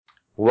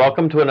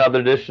Welcome to another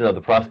edition of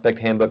the Prospect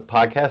Handbook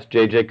Podcast.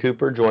 JJ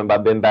Cooper, joined by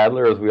Ben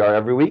Badler, as we are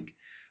every week.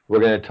 We're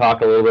going to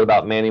talk a little bit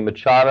about Manny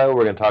Machado.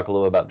 We're going to talk a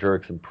little about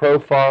Jurickson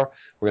Profar.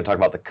 We're going to talk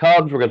about the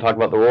Cubs. We're going to talk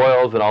about the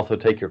Royals and also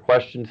take your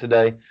questions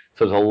today.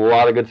 So there's a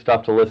lot of good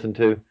stuff to listen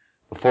to.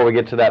 Before we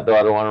get to that, though,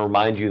 I want to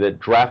remind you that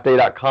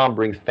DraftDay.com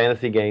brings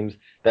fantasy games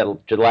that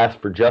should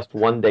last for just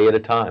one day at a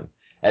time.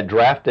 At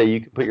Draft Day, you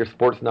can put your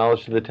sports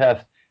knowledge to the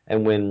test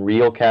and win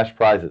real cash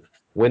prizes.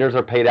 Winners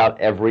are paid out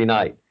every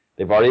night.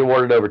 They've already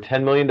awarded over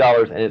 $10 million,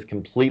 and it's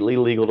completely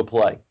legal to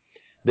play.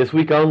 This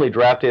week only,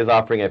 Draft Day is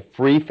offering a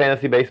free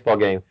fantasy baseball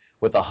game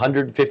with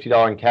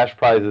 $150 in cash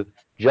prizes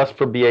just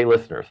for BA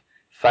listeners.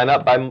 Sign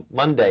up by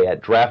Monday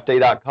at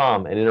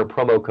draftday.com and enter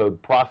promo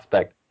code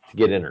PROSPECT to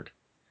get entered.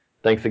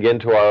 Thanks again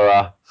to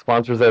our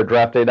sponsors there at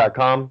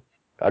draftday.com.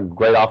 A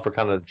great offer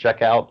kind of to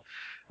check out.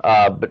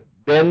 But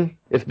Ben,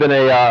 it's been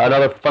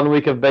another fun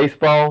week of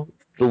baseball.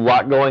 A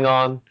lot going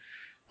on.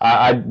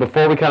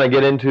 Before we kind of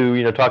get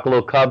into, talk a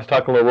little Cubs,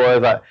 talk a little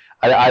Royals,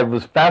 I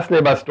was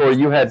fascinated by a story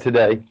you had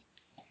today.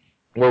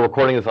 We're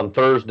recording this on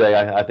Thursday.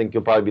 I think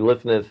you'll probably be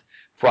listening to this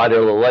Friday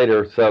or a little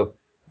later. So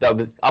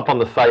that'll be up on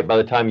the site by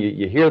the time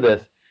you hear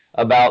this,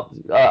 about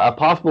a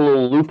possible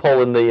little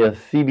loophole in the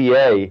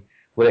CBA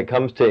when it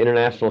comes to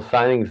international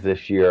signings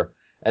this year.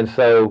 And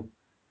so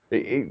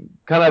do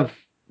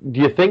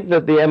you think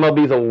that the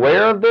MLB is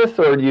aware of this,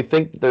 or do you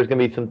think that there's going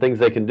to be some things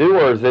they can do,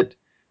 or is it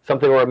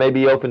something where it may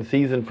be open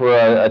season for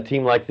a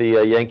team like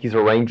the Yankees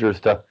or Rangers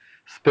to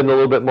spend a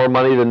little bit more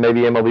money than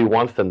maybe MLB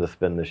wants them to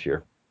spend this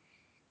year?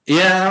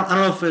 Yeah, I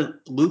don't know if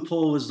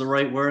loophole is the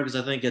right word, because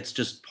I think it's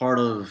just part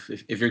of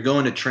if you're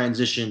going to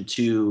transition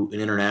to an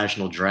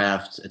international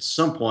draft, at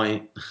some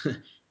point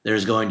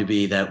there's going to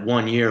be that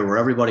 1 year where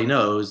everybody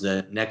knows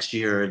that next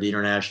year the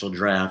international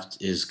draft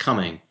is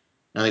coming.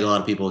 I think a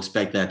lot of people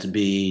expect that to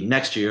be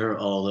next year,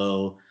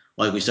 although,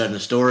 like we said in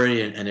the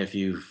story, and if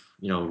you've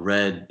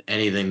read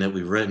anything that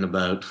we've written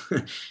about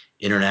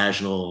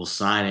international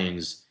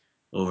signings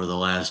over the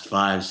last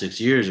 5-6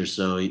 years or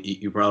so,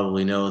 you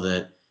probably know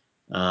that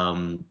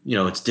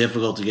it's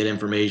difficult to get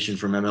information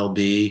from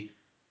MLB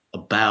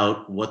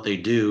about what they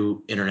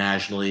do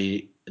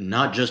internationally,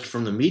 not just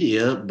from the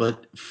media,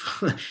 but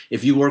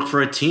if you work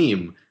for a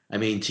team. I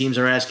mean, teams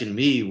are asking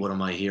me, what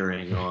am I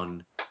hearing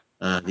on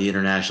the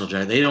international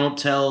draft? They don't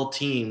tell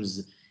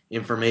teams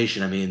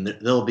information. I mean,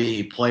 there'll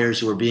be players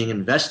who are being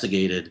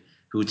investigated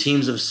who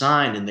teams have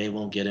signed, and they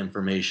won't get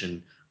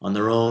information on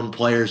their own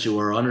players who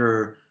are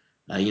under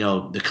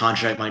the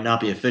contract might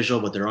not be official,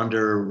 but they're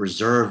under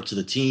reserve to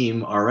the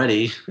team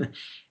already.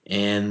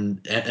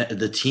 And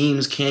the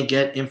teams can't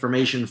get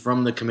information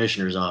from the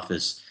commissioner's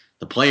office.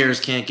 The players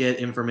can't get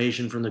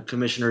information from the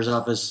commissioner's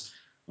office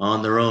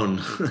on their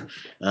own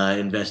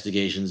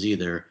investigations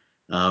either,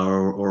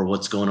 or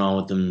what's going on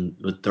with them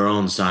with their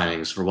own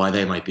signings, for why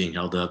they might be being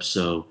held up.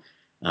 So,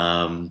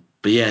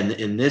 but yeah,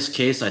 in this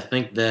case, I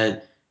think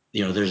that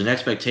there's an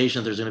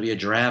expectation that there's going to be a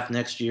draft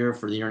next year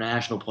for the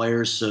international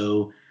players.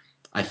 So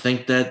I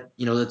think that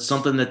that's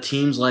something that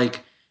teams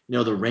like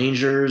the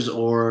Rangers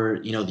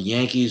or the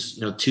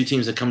Yankees, two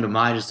teams that come to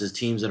mind just as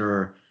teams that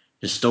are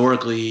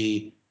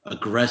historically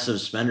aggressive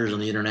spenders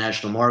on the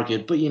international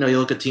market. But you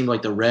look at teams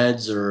like the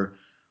Reds or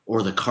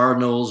the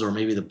Cardinals or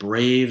maybe the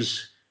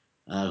Braves,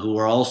 who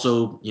are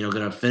also going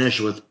to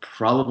finish with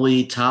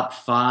probably top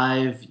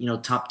five,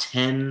 top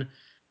 10,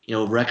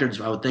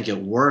 records. I would think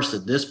at worst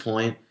at this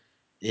point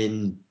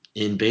in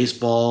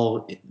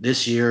baseball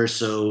this year,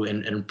 so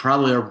and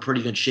probably are in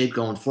pretty good shape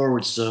going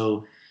forward.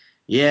 So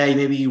yeah,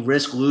 maybe you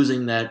risk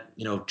losing that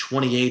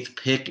 28th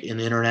pick in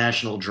the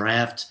international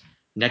draft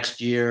next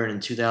year and in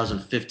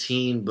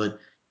 2015, but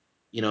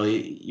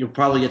you'll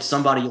probably get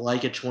somebody you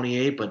like at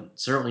 28, but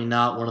certainly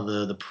not one of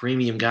the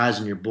premium guys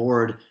on your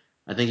board.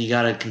 I think you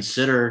got to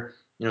consider,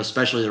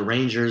 especially the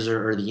Rangers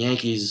or the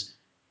Yankees,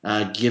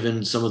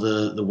 given some of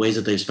the ways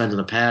that they've spent in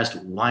the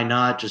past. Why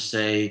not just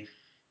say,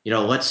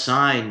 let's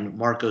sign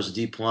Marcos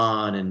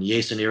Diplan and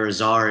Jason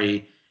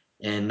Irizarry,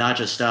 and not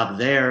just stop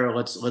there.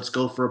 Let's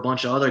go for a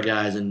bunch of other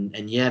guys.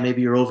 And yeah,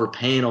 maybe you're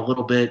overpaying a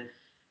little bit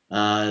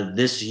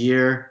this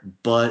year,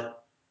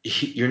 but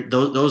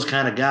those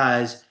kind of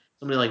guys,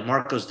 somebody like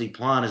Marcos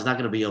Diplan is not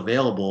going to be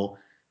available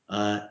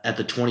at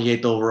the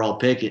 28th overall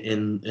pick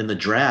in the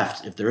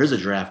draft, if there is a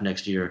draft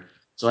next year.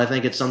 So I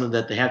think it's something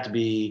that they have to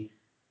be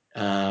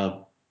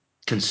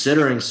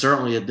considering,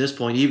 certainly at this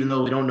point, even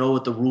though we don't know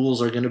what the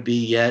rules are going to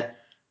be yet,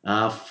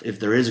 if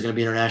there is going to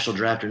be an international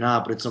draft or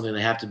not. But it's something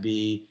they have to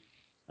be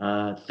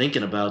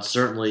thinking about,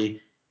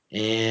 certainly.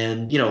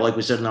 And like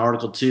we said in the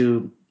article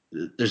too,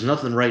 there's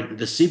nothing right.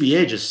 The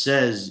CBA just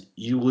says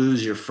you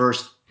lose your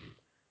first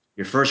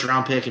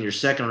round pick and your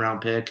second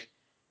round pick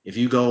if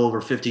you go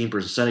over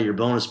 15% of your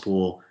bonus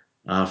pool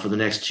for the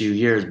next 2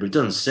 years. But it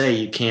doesn't say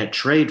you can't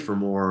trade for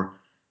more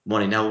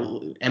money.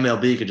 Now,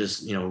 MLB could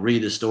just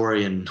read the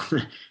story and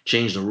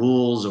change the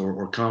rules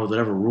or come up with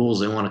whatever rules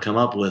they want to come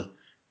up with.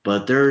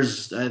 But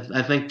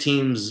I think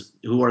teams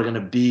who are going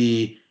to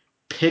be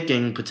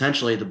picking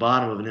potentially at the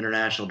bottom of an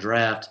international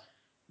draft,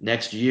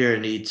 next year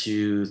need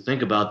to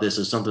think about this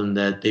as something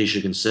that they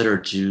should consider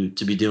to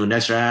be doing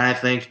next year.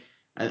 And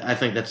I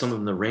think that's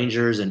something the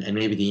Rangers and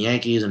maybe the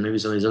Yankees and maybe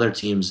some of these other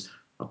teams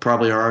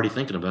probably are already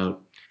thinking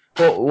about.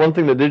 Well, one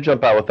thing that did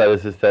jump out with that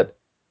is that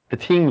the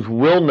teams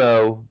will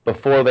know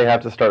before they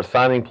have to start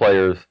signing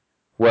players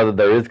whether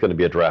there is going to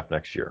be a draft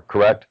next year,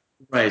 correct?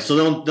 Right.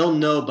 So they'll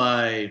know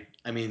by.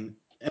 I mean,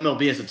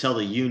 MLB has to tell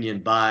the union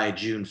by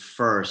June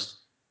 1st,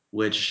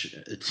 which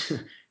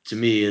to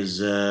me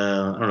is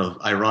I don't know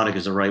if ironic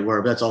is the right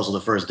word, but that's also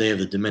the first day of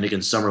the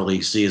Dominican Summer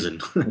League season.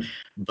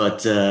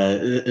 But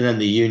and then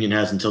the union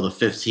has until the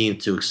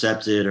 15th to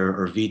accept it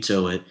or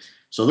veto it.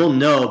 So they'll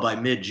know by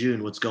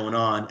mid-June what's going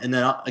on. And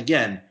then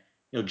again,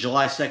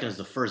 July 2nd is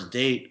the first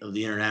date of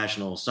the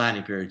international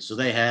signing period. So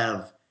they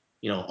have,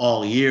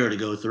 all year to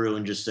go through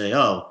and just say,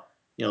 oh,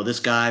 this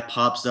guy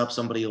pops up,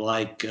 somebody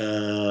like,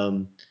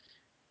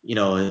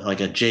 like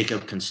a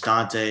Jacob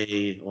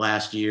Constante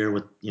last year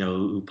with,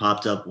 who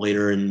popped up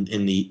later in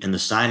the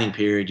signing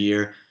period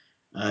year.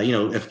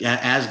 If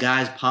as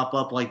guys pop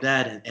up like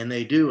that, and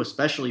they do,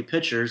 especially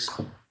pitchers,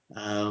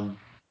 um,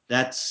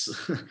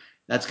 that's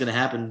that's going to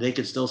happen. They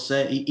could still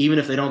say, even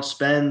if they don't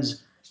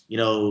spend,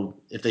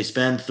 if they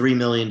spend $3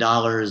 million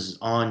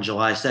on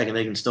July 2nd,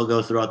 they can still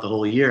go throughout the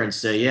whole year and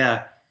say,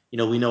 yeah,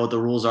 we know what the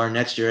rules are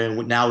next year,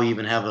 and now we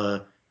even have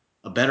a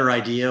better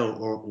idea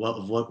or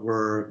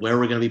where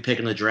we're going to be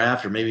picking the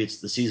draft, or maybe it's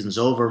the season's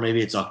over,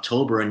 maybe it's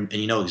October, and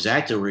you know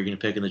exactly where you're going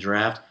to pick in the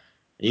draft,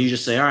 and you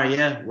just say, all right,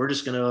 yeah, we're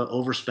just going to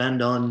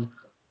overspend on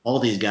all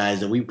these guys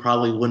that we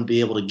probably wouldn't be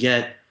able to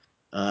get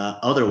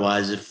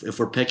otherwise if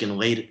we're picking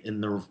late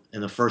in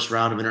the first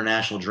round of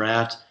international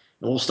draft,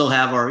 and we'll still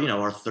have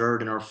our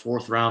third and our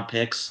fourth round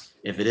picks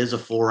if it is a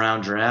 4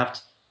 round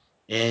draft.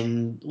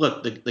 And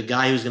look, the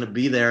guy who's going to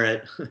be there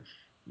at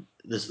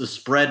the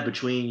spread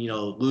between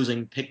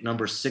losing pick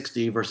number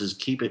 60 versus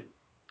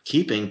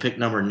keeping pick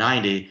number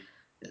 90,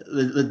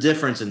 the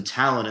difference in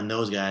talent in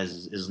those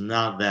guys is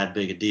not that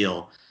big a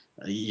deal.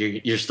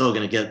 You're still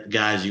going to get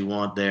guys you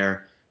want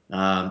there.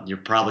 You're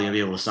probably going to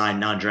be able to sign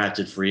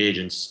non-drafted free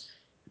agents,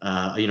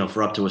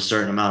 for up to a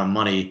certain amount of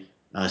money,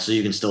 so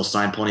you can still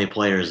sign plenty of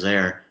players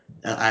there.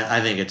 I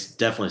think it's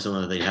definitely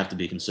something that they have to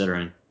be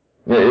considering.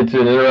 Yeah, it's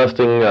an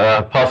interesting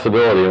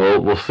possibility.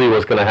 We'll see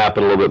what's going to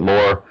happen a little bit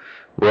more.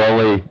 We're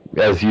only,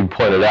 as you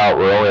pointed out,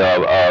 we're only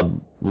a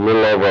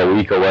little over a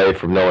week away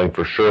from knowing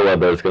for sure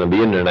whether there's going to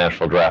be an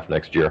international draft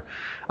next year.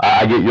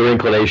 I get your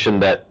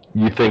inclination that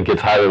you think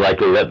it's highly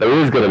likely that there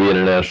is going to be an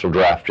international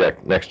draft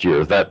next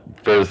year. Is that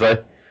fair to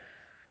say?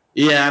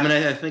 Yeah, I mean,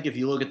 I think if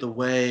you look at the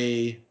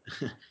way,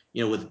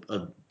 with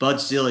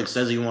Bud Selig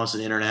says he wants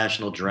an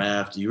international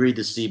draft, you read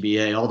the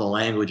CBA, all the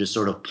language is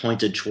sort of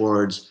pointed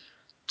towards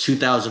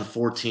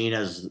 2014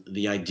 as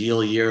the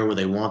ideal year where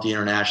they want the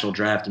international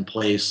draft in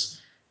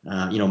place.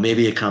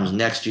 Maybe it comes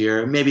next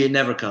year, maybe it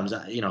never comes.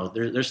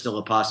 There's still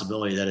a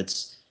possibility that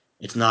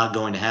it's not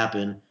going to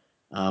happen.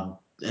 And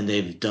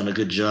they've done a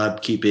good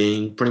job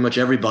keeping pretty much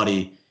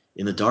everybody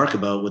in the dark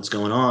about what's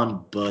going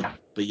on. But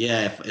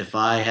yeah, if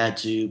I had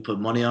to put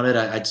money on it,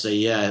 I'd say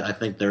yeah, I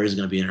think there is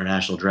going to be an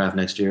international draft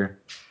next year.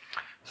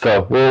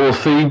 So we'll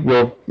see.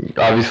 We'll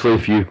obviously,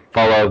 if you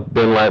follow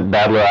Ben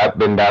Badler at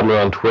Ben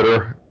Badler on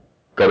Twitter,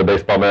 go to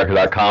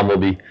baseballamerica.com. We'll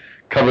be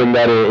covering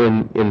that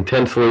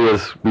intensely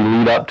as we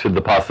lead up to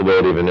the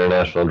possibility of an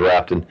international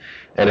draft, and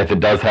if it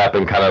does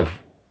happen, kind of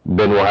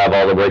Ben will have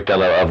all the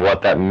breakdown of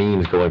what that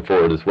means going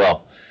forward as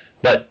well.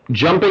 But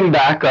jumping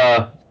back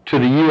to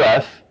the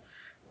U.S.,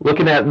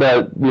 looking at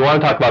we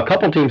want to talk about a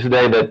couple teams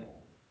today that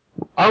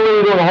aren't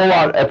really doing a whole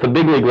lot at the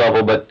big league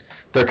level, but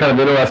they're kind of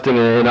interesting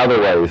in other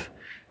ways.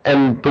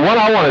 And the one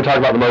I want to talk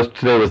about the most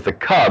today was the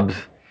Cubs,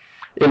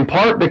 in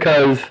part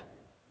because,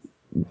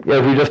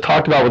 as we just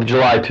talked about with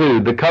July 2,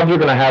 the Cubs are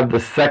going to have the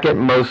second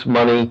most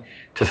money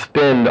to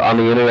spend on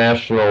the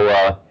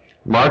international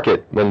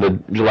market when the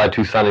July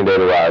 2 signing date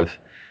arrives.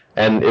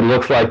 And it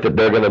looks like that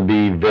they're going to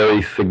be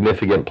very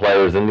significant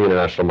players in the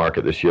international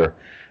market this year.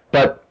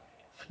 But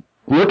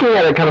looking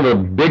at it kind of a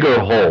bigger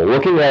whole,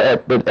 looking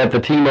at the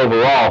team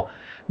overall,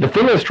 the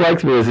thing that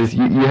strikes me is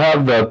you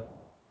have the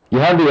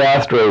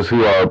Astros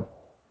who are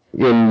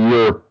in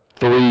year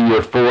 3,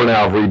 year 4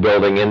 now of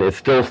rebuilding, and it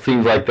still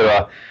seems like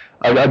they're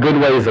a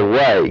good ways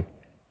away.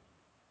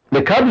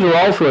 The Cubs are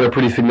also in a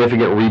pretty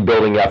significant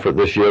rebuilding effort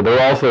this year.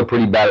 They're also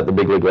pretty bad at the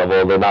big league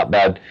level. They're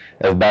not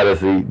as bad as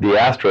the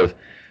Astros.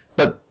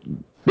 But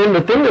then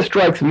the thing that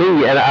strikes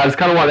me, and I just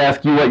kind of want to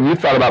ask you what you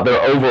thought about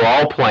their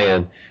overall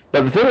plan,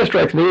 but the thing that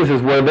strikes me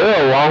is where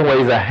they're a long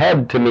ways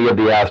ahead to me of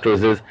the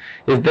Astros is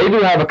they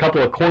do have a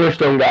couple of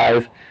cornerstone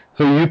guys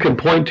who you can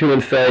point to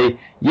and say,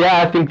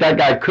 yeah, I think that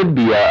guy could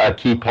be a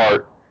key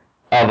part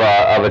of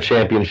a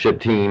championship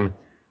team.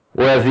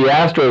 Whereas the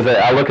Astros,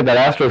 I look at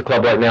that Astros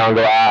club right now and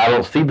go, I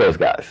don't see those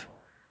guys.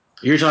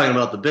 You're talking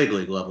about the big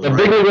league level, The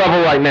big league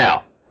level right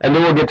now, and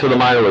then we'll get to the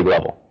minor league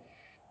level.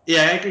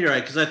 Yeah, I think you're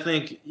right, because I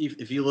think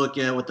if you look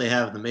at what they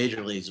have in the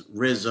major leagues,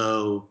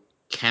 Rizzo,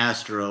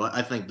 Castro,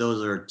 I think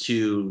those are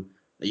two,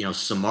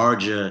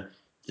 Samardzija,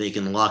 they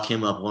can lock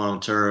him up long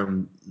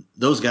term.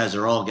 Those guys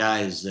are all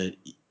guys that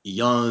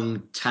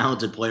young,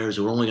 talented players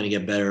who are only going to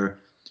get better,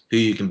 who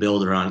you can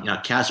build around.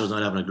 Castro's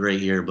not having a great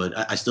year, but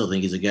I still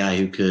think he's a guy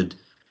who could,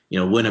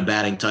 win a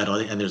batting title.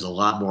 And there's a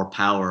lot more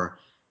power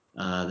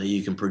that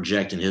you can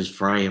project in his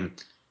frame.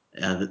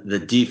 The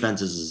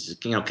defense is,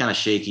 kind of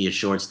shaky at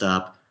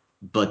shortstop,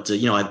 but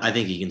I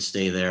think he can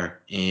stay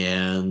there.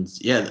 And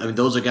yeah, I mean,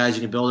 those are guys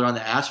you can build around the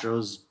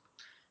Astros.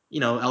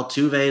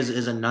 Altuve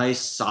is a nice,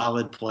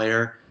 solid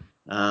player.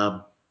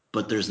 Uh,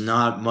 but there's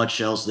not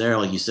much else there.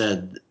 Like you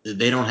said,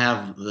 they don't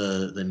have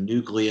the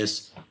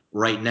nucleus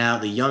right now,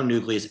 the young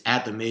nucleus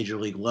at the major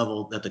league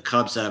level that the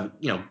Cubs have.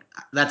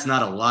 That's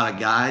not a lot of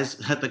guys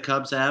that the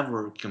Cubs have.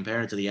 We're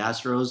comparing it to the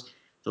Astros,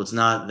 so it's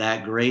not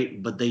that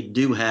great. But they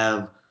do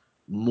have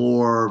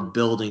more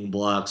building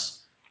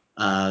blocks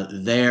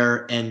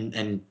there,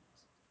 and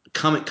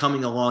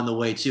coming along the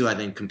way too. I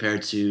think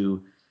compared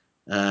to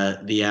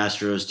the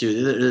Astros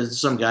too. There's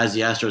some guys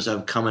the Astros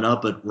have coming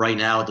up, but right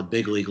now at the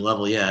big league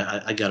level,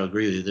 yeah, I got to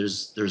agree with you.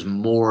 There's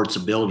more to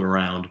build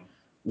around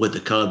with the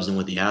Cubs than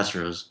with the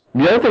Astros.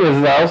 The other thing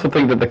is I also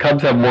think that the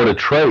Cubs have more to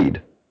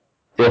trade.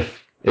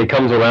 If it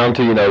comes around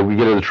to, we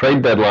get to the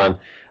trade deadline,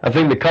 I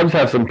think the Cubs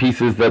have some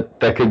pieces that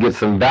could get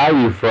some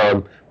value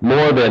from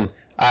more than,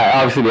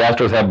 obviously the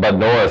Astros have Bud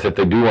Norris if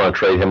they do want to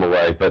trade him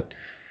away, but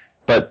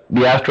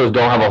the Astros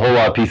don't have a whole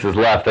lot of pieces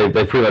left. They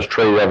pretty much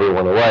traded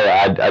everyone away.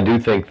 I do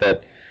think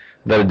that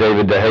a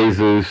David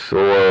DeJesus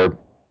or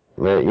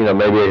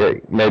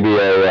maybe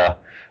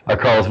a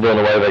Carlos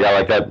Villanueva, a guy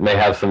like that, may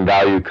have some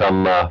value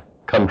come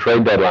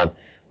trade deadline.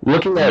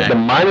 Looking at the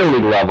minor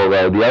league level,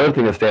 though, the other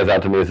thing that stands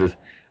out to me is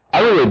I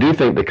really do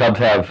think the Cubs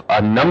have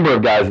a number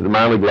of guys at the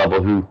minor league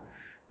level who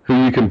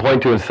you can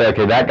point to and say,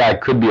 okay, that guy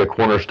could be a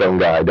cornerstone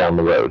guy down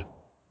the road.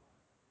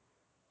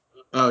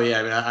 Oh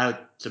yeah, I mean,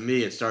 to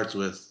me, it starts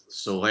with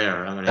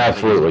Soler. I mean,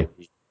 absolutely.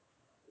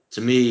 To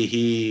me,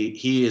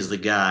 he is the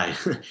guy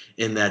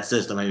in that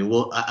system. I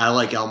mean, I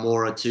like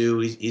Almora too.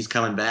 He's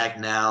coming back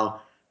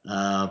now,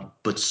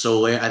 but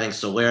Soler, I think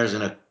Soler is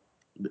going to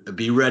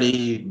be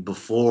ready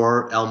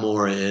before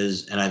Almora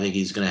is, and I think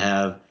he's going to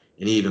have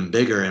an even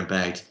bigger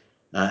impact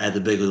at the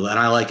big league. And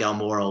I like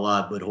Almora a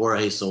lot, but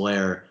Jorge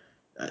Soler,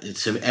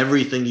 it's him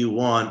everything you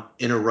want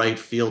in a right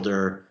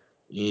fielder.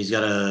 He's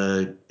got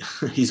to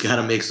he's got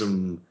to make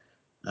some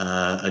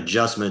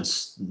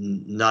adjustments,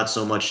 not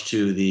so much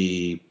to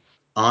the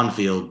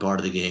on-field part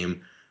of the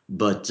game,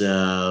 but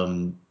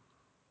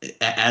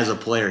as a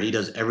player, he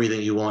does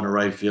everything you want a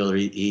right fielder.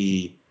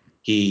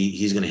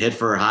 He's going to hit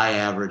for a high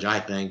average, I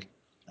think.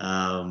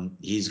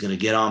 He's going to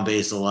get on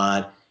base a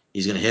lot.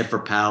 He's going to hit for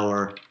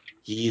power.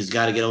 He's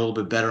got to get a little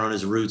bit better on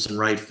his roots in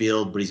right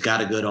field, but he's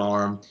got a good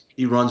arm.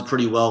 He runs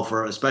pretty well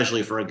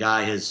especially for a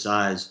guy his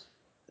size.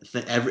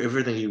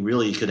 Everything he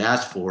really could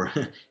ask for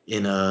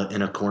in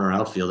a corner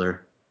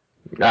outfielder.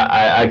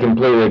 I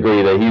completely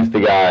agree that he's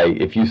the guy.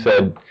 If you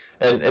said,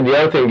 and the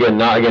other thing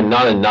not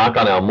a knock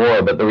on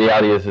Almora, but the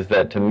reality is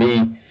that to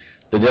me,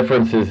 the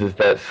difference is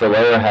that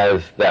Soler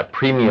has that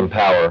premium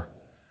power,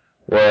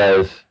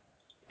 whereas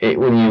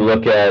when you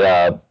look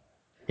at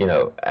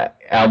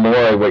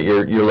Almora, what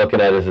you're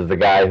looking at is the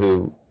guy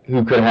who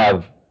could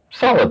have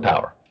solid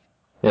power.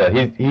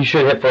 He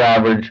should hit for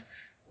average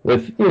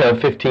with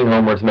 15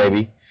 homers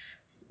maybe.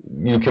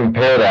 You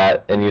compare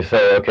that and you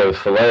say, okay, with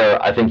Soler,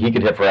 I think he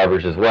could hit for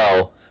average as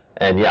well.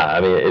 And yeah,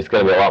 I mean, it's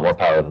going to be a lot more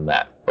power than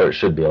that, or it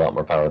should be a lot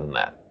more power than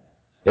that.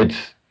 He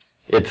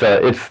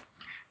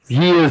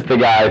is the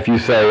guy. If you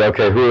say,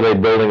 okay, who are they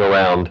building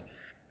around?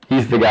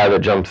 He's the guy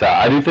that jumps out.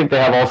 I do think they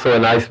have also a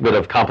nice bit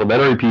of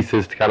complementary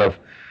pieces to kind of,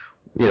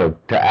 to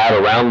add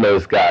around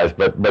those guys.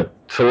 But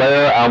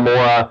Soler,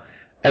 Almora,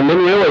 and then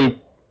really,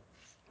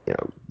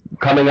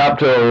 coming up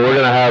to, we're going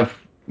to have,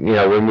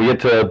 when we get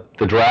to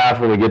the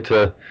draft, when we get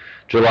to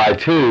July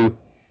 2,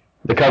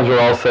 the Cubs are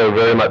also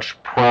very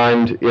much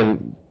primed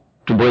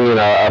to bring in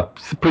a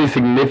pretty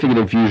significant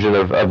infusion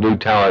of new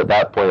talent at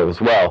that point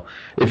as well.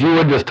 If you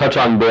would just touch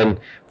on, Ben,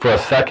 for a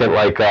second,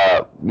 like,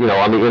 on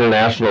the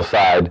international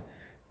side,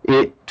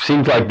 it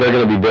seems like they're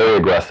going to be very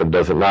aggressive,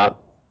 does it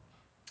not?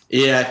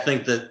 Yeah, I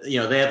think that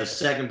they have the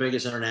second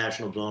biggest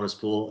international bonus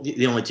pool.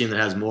 The only team that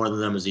has more than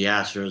them is the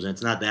Astros, and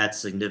it's not that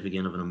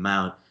significant of an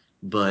amount.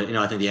 But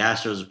I think the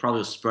Astros have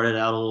probably spread it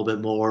out a little bit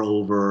more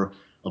over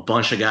a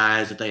bunch of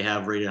guys that they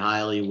have rated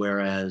highly,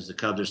 whereas the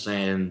Cubs are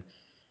saying,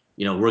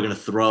 we're going to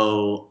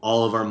throw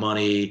all of our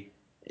money.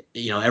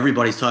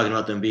 Everybody's talking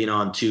about them being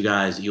on two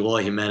guys: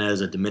 Eloy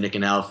Jimenez, a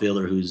Dominican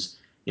outfielder who's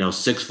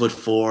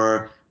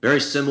 6'4",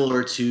 very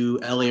similar to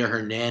Elier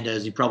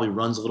Hernandez. He probably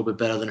runs a little bit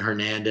better than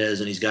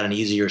Hernandez, and he's got an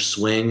easier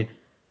swing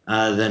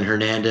than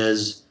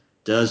Hernandez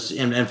does.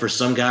 And for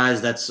some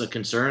guys, that's a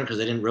concern because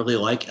they didn't really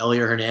like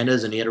Elier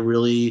Hernandez, and he had a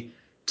really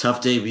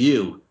tough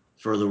debut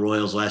for the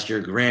Royals last year.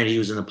 Granted, he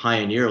was in the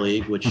Pioneer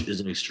League, which is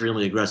an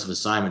extremely aggressive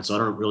assignment, so I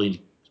don't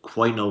really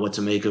quite know what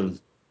to make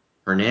of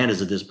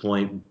Hernandez at this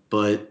point,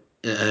 but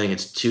I think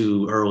it's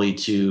too early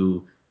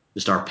to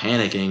start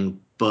panicking.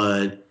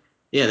 But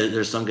yeah,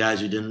 there's some guys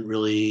who didn't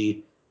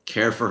really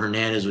care for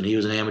Hernandez when he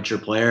was an amateur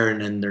player,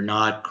 and they're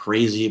not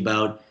crazy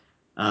about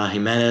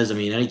Jimenez. I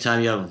mean,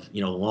 anytime you have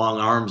long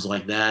arms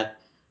like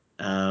that,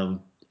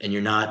 and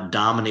you're not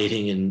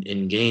dominating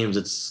in games,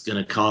 it's going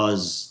to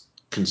cause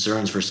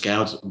concerns for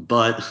scouts.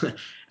 But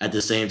at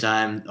the same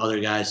time, other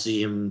guys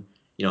see him,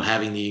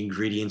 having the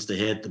ingredients to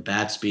hit. The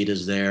bat speed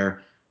is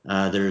there.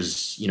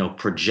 There's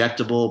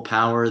projectable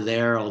power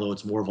there, although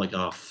it's more of like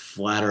a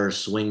flatter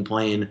swing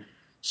plane.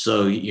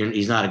 So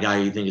he's not a guy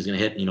you think is going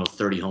to hit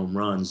 30 home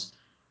runs.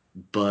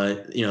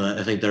 But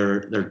I think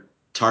they're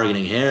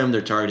targeting him.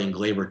 They're targeting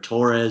Gleyber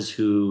Torres,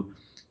 who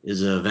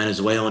is a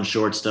Venezuelan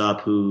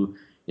shortstop who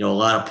a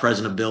lot of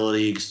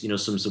presentability,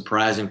 some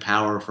surprising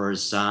power for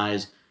his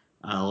size.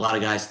 A lot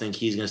of guys think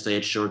he's going to stay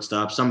at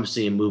shortstop. Some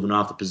see him moving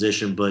off the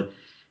position, but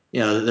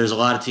there's a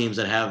lot of teams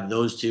that have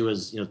those two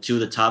as two of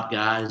the top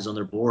guys on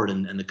their board,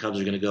 and the Cubs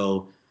are going to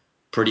go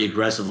pretty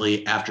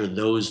aggressively after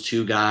those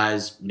two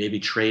guys. Maybe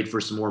trade for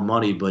some more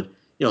money, but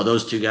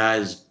those two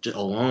guys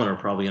alone are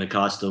probably going to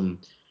cost them.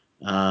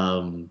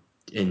 And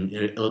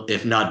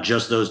if not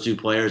just those two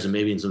players, and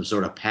maybe in some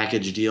sort of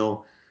package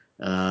deal,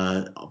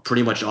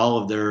 pretty much all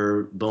of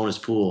their bonus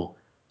pool.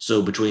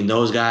 So between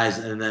those guys,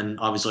 and then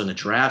obviously on the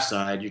draft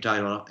side, you're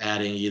talking about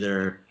adding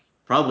either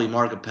probably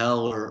Mark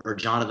Appel or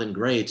Jonathan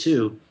Gray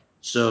too.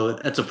 So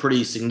that's a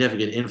pretty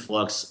significant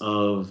influx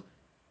of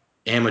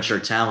amateur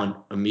talent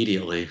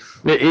immediately.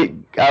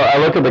 I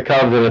look at the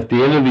Cubs, and at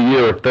the end of the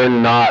year, if they're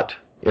not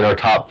in our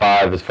top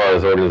 5 as far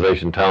as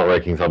organization talent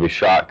rankings, I'll be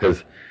shocked,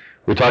 because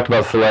we talked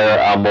about Soler,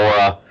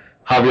 Almora,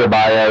 Javier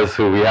Baez,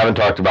 who we haven't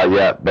talked about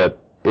yet,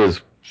 but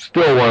is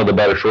still one of the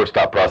better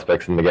shortstop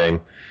prospects in the game.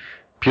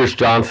 Pierce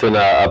Johnson,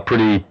 a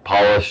pretty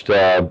polished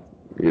right-hander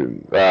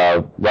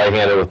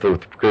with a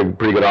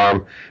pretty good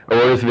arm.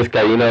 Aroldis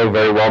Vizcaíno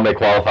very well may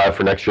qualify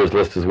for next year's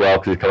list as well,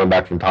 because he's coming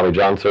back from Tommy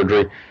John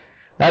surgery.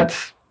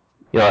 That's,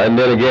 and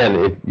then again,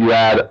 if you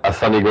add a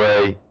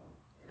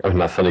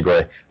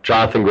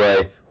Jonathan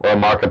Gray or a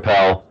Mark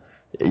Appel,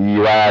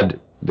 you add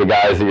the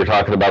guys that you're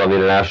talking about on the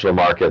international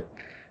market,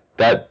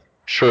 that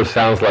sure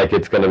sounds like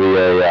it's going to be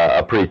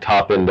a pretty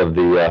top end of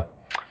the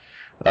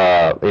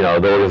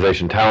the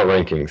organization talent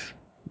rankings.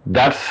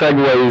 That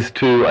segues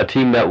to a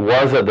team that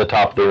was at the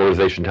top of the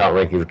organization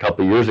talent rankings a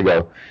couple of years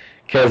ago.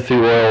 Kansas City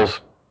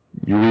Royals,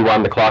 you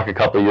rewind the clock a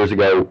couple of years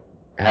ago,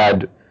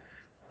 had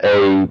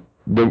they're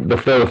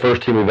the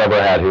first team we've ever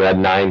had who had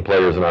 9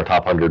 players in our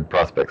top 100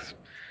 prospects.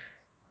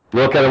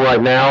 Look at them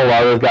right now, a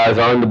lot of those guys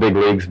are in the big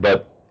leagues,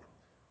 but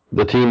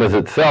the team as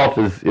itself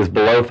is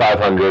below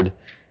 500,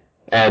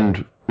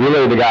 and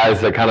really the guys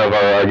that kind of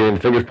are getting the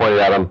fingers pointed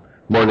at them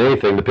more than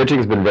anything. The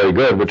pitching's been very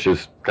good, which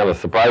is kind of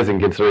surprising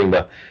considering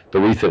the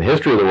recent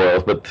history of the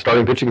Royals, but the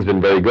starting pitching's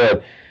been very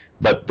good.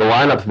 But the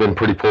lineup's been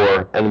pretty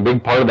poor, and the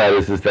big part of that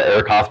is that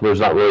Eric Hosmer's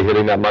not really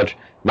hitting that much.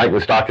 Mike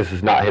Moustakas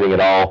is not hitting at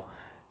all.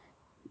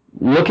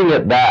 Looking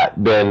at that,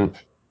 then,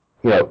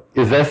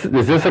 is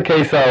this a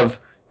case of,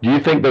 do you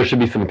think there should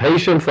be some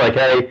patience, like,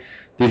 hey,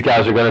 these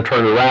guys are going to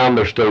turn around,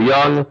 they're still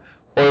young,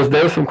 or is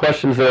there some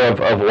questions there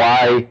of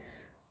why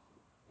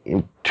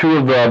two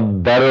of the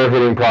better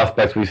hitting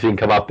prospects we've seen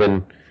come up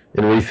in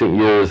recent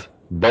years,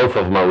 both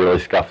of them are really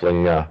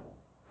scuffling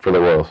for the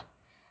Royals?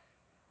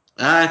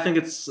 I think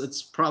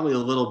it's probably a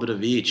little bit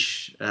of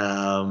each. They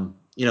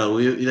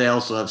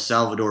also have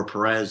Salvador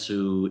Perez,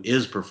 who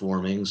is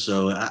performing,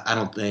 so I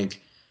don't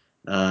think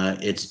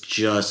it's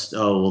just,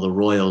 the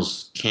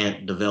Royals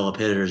can't develop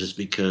hitters just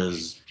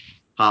because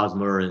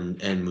Hosmer and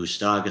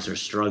Moustakas are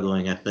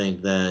struggling. I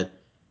think that,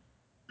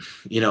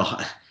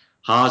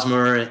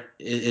 Hosmer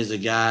is a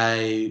guy,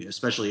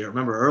 especially, I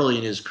remember early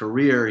in his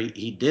career,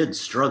 he did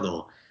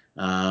struggle.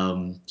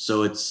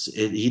 So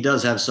he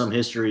does have some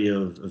history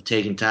of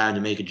taking time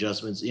to make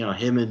adjustments.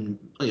 Him and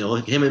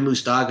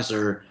Moustakas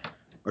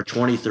are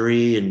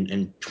 23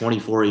 and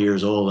 24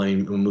 years old. I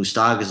mean,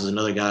 Moustakas is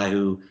another guy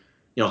who,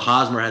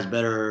 Hosmer has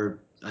better,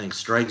 I think,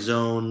 strike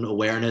zone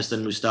awareness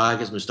than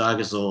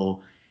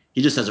Moustakas.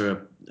 He just has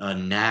a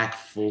knack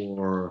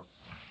for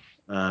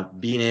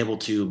being able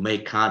to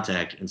make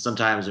contact. And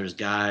sometimes there's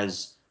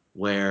guys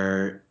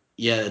where,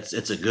 yeah,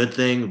 it's a good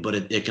thing, but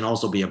it can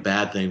also be a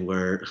bad thing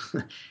where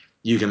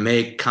you can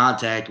make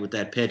contact with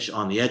that pitch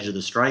on the edge of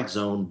the strike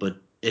zone, but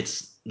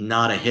it's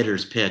not a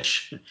hitter's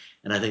pitch.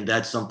 And I think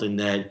that's something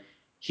that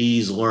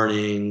he's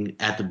learning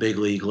at the big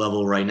league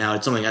level right now.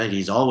 It's something I think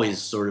he's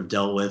always sort of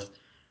dealt with,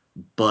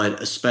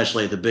 but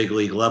especially at the big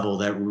league level,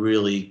 that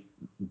really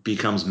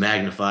becomes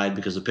magnified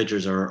because the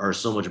pitchers are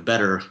so much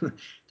better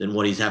than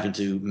what he's having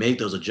to make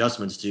those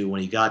adjustments to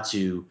when he got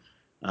to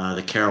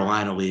the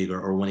Carolina League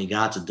or when he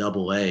got to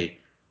Double A.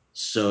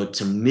 So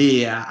to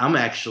me, I'm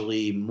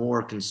actually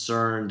more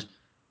concerned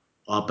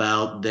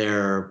about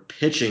their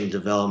pitching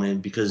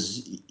development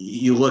because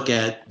you look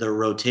at their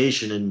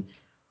rotation and,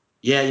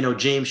 yeah,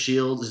 James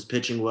Shields is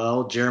pitching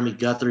well. Jeremy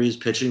Guthrie is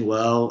pitching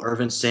well.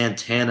 Irvin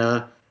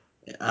Santana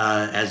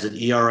as an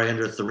ERA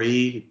under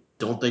 3.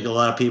 Don't think a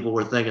lot of people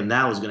were thinking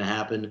that was going to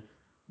happen.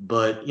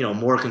 But,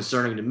 more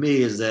concerning to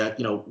me is that,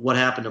 what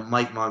happened to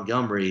Mike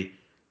Montgomery?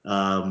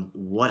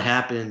 What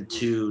happened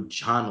to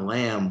John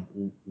Lamb?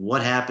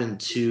 What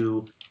happened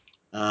to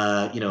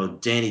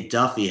Danny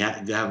Duffy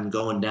have him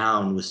going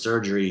down with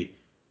surgery.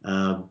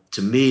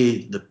 To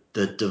me,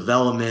 the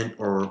development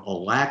or a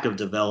lack of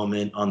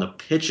development on the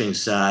pitching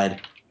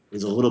side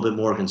is a little bit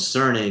more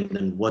concerning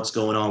than what's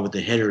going on with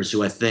the hitters,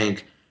 who I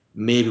think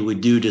maybe we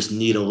do just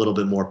need a little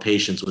bit more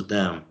patience with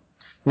them.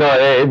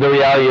 No, the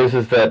reality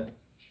is that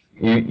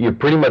you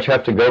pretty much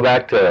have to go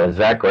back to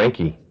Zach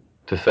Greinke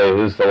to say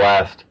who's the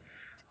last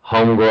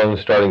homegrown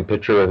starting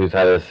pitcher who's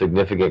had a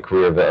significant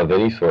career of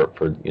any sort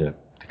for to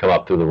come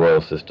up through the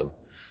Royals system,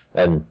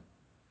 and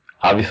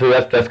obviously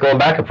that's going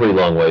back a pretty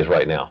long ways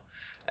right now,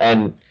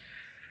 and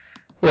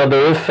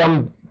there is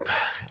some.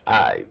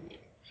 I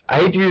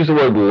hate to use the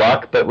word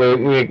luck, but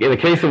in the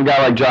case of a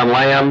guy like John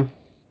Lamb,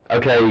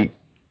 okay,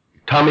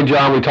 Tommy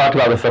John, we talked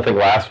about this I think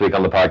last week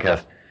on the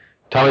podcast.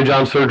 Tommy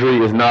John surgery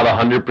is not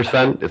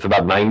 100%. It's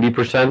about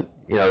 90%.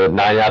 9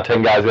 out of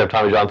 10 guys who have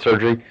Tommy John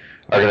surgery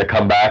are going to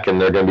come back and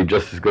they're going to be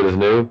just as good as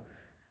new.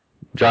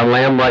 John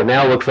Lamb right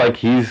now looks like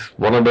he's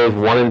one of those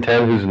 1 in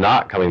 10 who's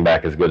not coming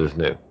back as good as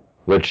new,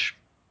 which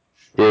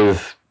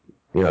is,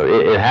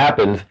 it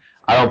happens.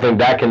 I don't think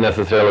that can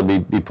necessarily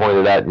be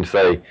pointed at and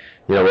say,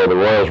 well, the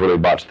Royals really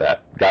botched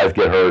that. Guys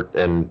get hurt,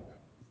 and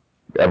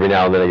every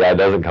now and then a guy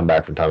doesn't come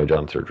back from Tommy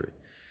John surgery.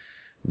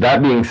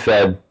 That being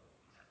said,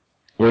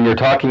 when you're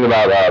talking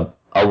about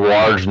a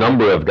large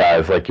number of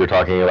guys like you're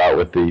talking about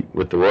with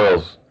the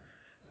Royals,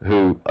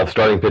 of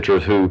starting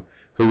pitchers who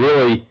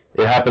really,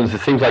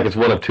 it seems like it's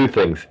one of two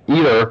things.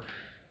 Either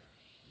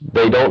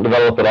they don't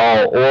develop at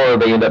all, or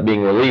they end up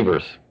being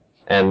relievers.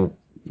 And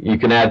you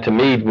can add, to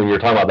me, when you're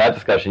talking about that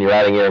discussion, you're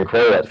adding Aaron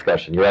Crow to that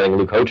discussion. You're adding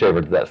Luke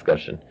Hochevar to that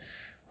discussion.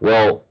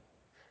 Well,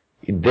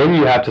 then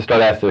you have to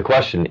start asking the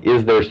question,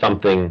 is there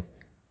something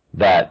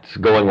that's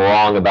going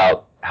wrong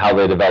about how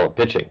they develop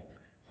pitching?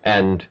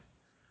 And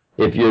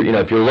if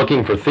you're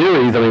looking for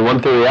theories,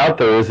 one theory out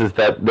there is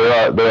that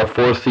they're a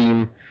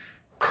four-seam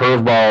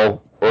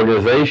curveball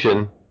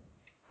organization.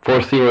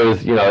 Four-seamer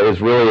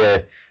is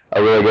really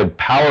a really good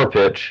power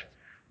pitch,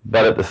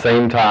 but at the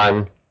same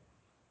time,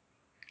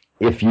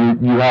 if you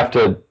have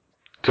to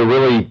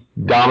really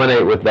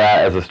dominate with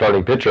that as a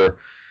starting pitcher,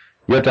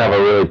 you have to have a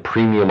really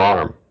premium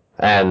arm.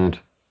 And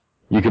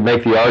you could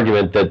make the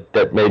argument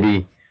that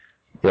maybe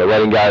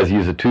letting guys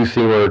use a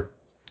two-seamer,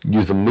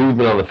 use the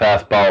movement on the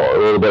fastball a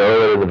little bit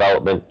earlier in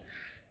development.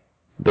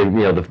 The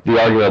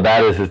argument of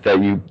that is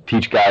that you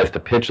teach guys to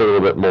pitch a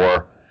little bit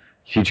more,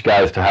 teach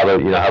guys to how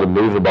to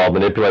move the ball,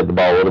 manipulate the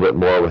ball a little bit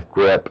more with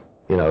grip,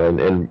 and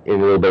a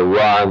little bit of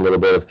run, a little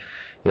bit of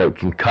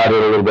can cut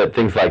it a little bit,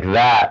 things like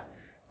that.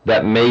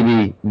 That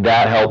maybe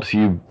that helps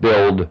you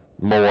build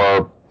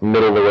more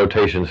middle of the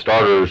rotation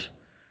starters.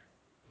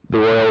 The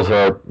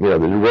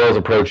Royals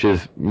approach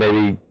is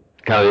maybe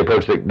kind of the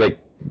approach that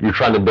you're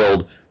trying to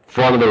build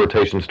front of the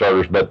rotation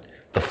starters, but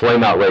the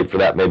flame out rate for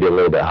that may be a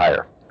little bit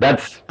higher.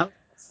 That's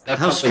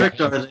how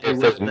strict are they?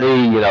 With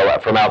me,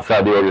 from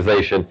outside the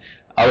organization.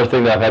 Other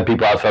thing that I've had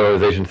people outside the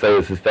organization say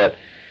is that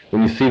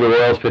when you see the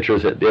Royals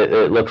pitchers, it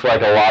looks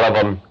like a lot of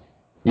them,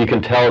 you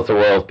can tell it's a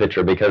Royals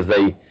pitcher because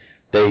they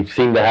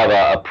seem to have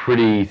a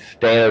pretty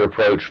standard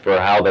approach for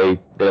how they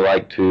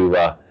like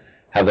to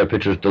have their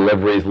pitchers'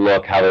 deliveries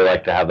look, how they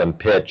like to have them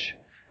pitch.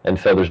 And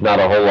so there's not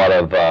a whole lot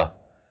of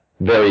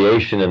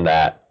variation in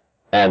that.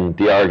 And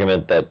the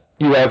argument that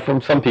you have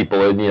from some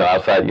people,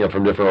 outside,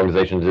 from different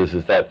organizations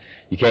is that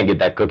you can't get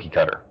that cookie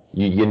cutter.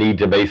 You need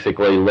to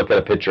basically look at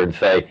a pitcher and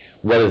say,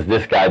 what does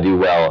this guy do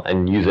well,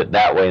 and use it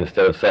that way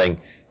instead of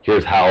saying,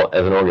 here's how,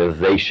 as an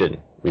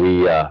organization,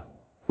 we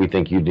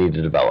think you need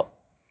to develop.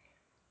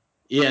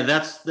 Yeah,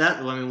 that's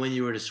that. When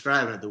you were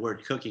describing it, the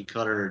word cookie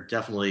cutter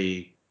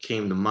definitely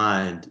came to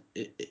mind.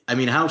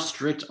 How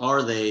strict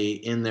are they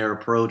in their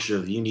approach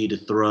of you need to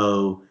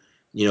throw,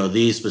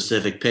 these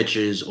specific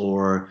pitches,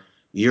 or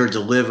your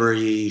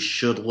delivery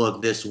should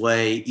look this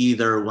way,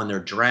 either when they're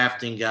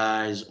drafting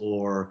guys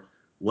or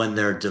when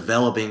they're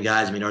developing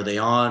guys? Are they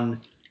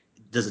on?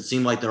 Does it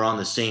seem like they're on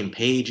the same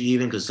page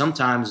even? Because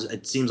sometimes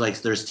it seems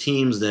like there's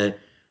teams that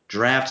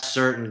draft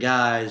certain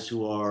guys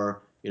who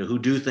are, who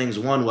do things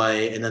one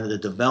way, and then the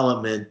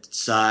development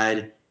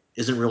side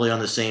isn't really on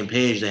the same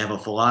page. They have a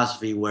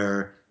philosophy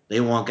where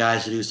they want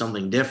guys to do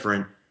something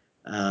different.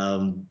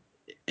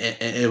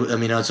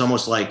 It's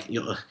almost like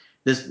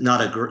this not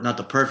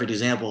the perfect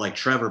example like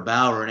Trevor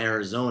Bauer in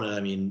Arizona.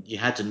 You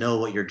had to know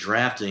what you're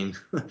drafting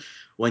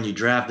when you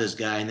draft this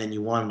guy, and then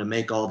you want him to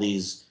make all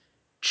these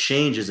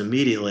changes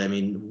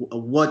immediately.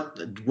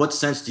 What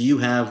sense do you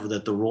have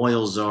that the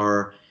Royals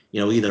are,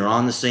 either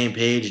on the same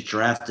page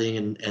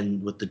drafting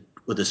and with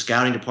the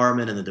scouting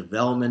department and the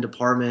development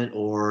department,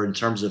 or in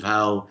terms of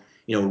how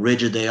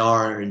rigid they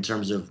are in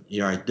terms of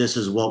this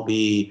is what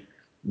we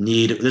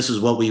need, this is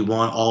what we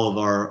want all of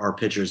our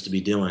pitchers to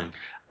be doing?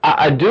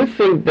 I do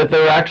think that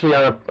they're actually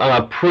on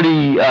a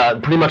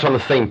pretty much on the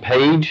same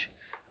page.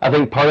 I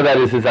think part of that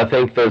is I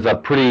think there's a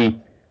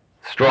pretty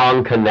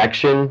strong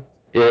connection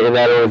in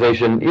that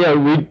organization.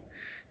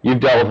 You've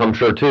dealt with, I'm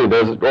sure, too.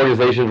 There's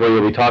organizations where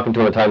you'll be talking to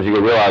them at times, you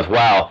realize,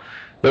 wow,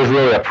 there's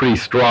really a pretty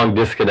strong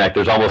disconnect.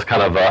 There's almost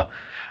kind of a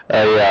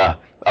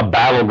a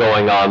battle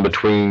going on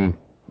between,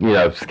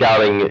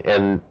 scouting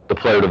and the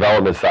player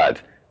development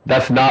sides.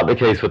 That's not the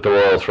case with the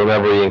Royals from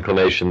every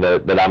inclination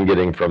that I'm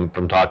getting from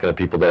talking to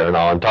people there and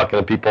all, and talking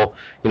to people,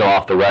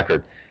 off the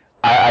record.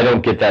 I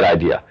don't get that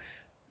idea.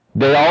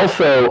 They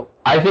also,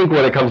 I think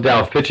when it comes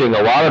down to pitching,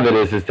 a lot of it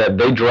is that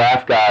they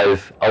draft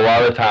guys a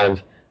lot of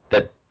times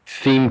that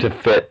seem to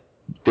fit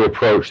the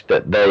approach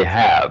that they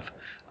have.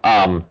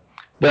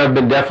 There have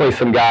been definitely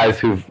some guys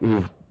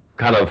who've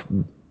kind of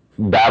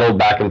battled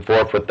back and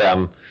forth with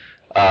them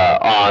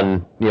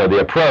on the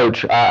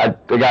approach. The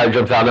guy who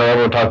jumps out, I know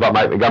everyone talks about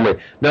Mike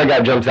Montgomery. Another guy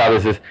who jumps out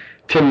is this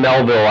Tim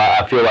Melville.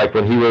 I feel like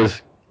when he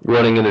was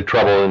running into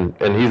trouble,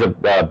 and he's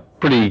a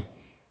pretty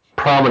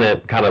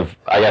prominent kind of,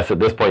 I guess at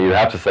this point you'd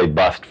have to say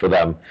bust for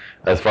them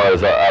as far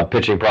as a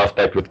pitching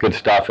prospect with good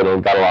stuff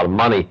and got a lot of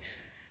money.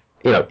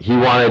 He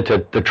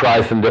wanted to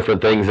try some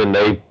different things, and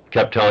they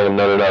kept telling him,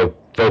 no,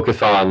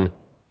 focus on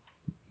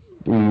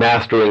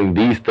mastering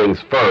these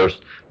things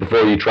first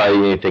before you try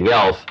anything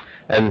else.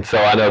 And so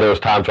I know there was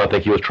times where I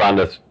think he was trying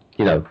to,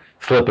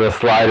 slip in a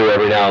slider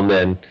every now and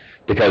then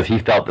because he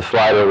felt the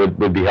slider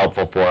would be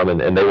helpful for him,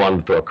 and they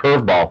wanted to throw a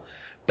curveball.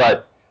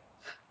 But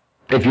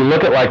if you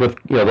look at with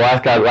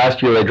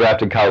last year they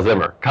drafted Kyle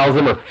Zimmer. Kyle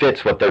Zimmer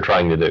fits what they're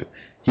trying to do.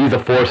 He's a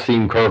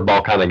four-seam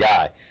curveball kind of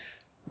guy.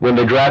 When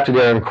they drafted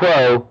Aaron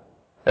Crow,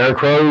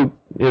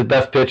 his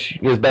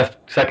best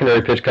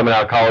secondary pitch coming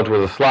out of college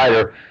was a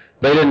slider.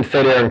 They didn't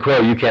say to Aaron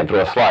Crow, you can't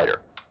throw a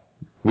slider.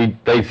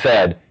 They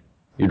said,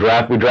 we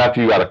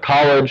drafted you out of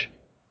college,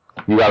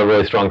 you got a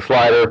really strong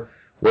slider,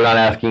 we're not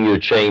asking you to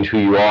change who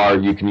you are,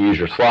 you can use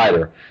your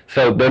slider.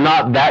 So they're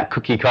not that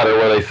cookie cutter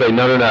where they say,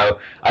 no,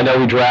 I know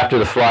we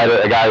drafted a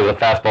guy who's a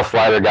fastball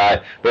slider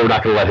guy, but we're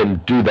not going to let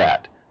him do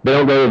that. They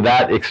don't go to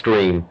that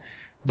extreme.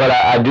 But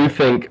I do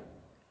think,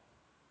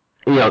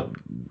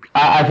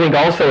 I think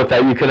also with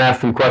that you can ask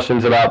some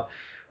questions about,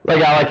 a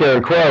guy like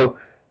Aaron Crow.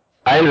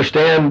 I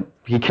understand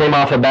he came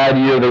off a bad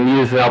year, they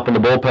needed some help in the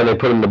bullpen, they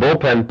put him in the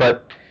bullpen,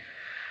 but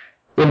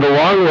in the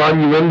long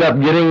run you end up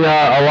getting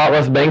a lot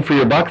less bang for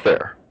your buck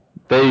there.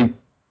 They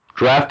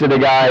drafted a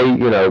guy,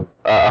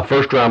 a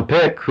first-round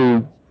pick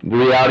who the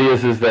reality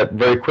is that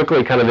very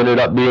quickly kind of ended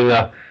up being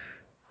a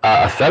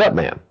setup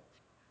man.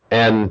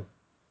 And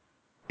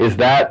is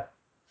that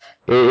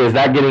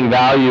getting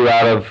value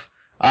out of,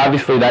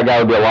 obviously that guy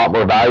would be a lot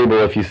more valuable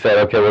if you said,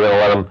 okay, we're going to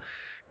let him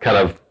kind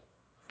of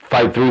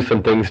fight through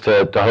some things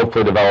to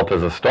hopefully develop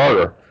as a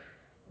starter.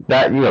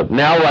 That,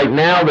 right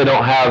now they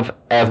don't have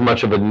as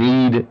much of a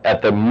need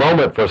at the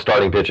moment for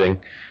starting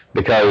pitching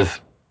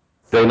because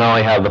they not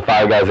only have the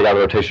five guys that got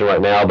in rotation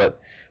right now,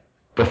 but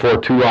before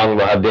too long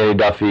they'll have Danny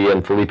Duffy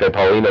and Felipe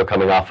Paulino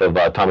coming off of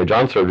Tommy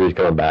John surgery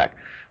coming back.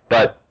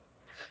 But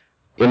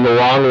in the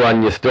long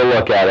run, you still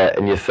look at it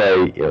and you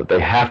say, they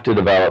have to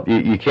develop.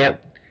 You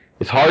can't.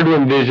 It's hard to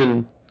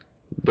envision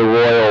the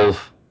Royals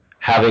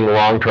having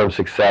long-term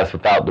success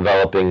without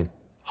developing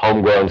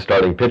homegrown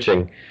starting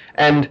pitching.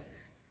 And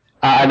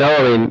I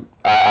know,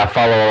 I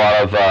follow a lot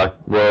of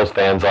Royals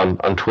fans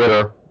on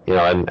Twitter,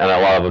 and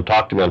a lot of them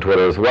talk to me on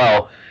Twitter as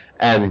well.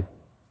 And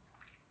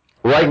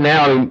right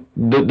now,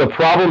 the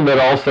problem that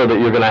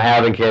you're going to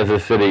have in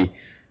Kansas City,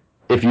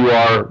 if you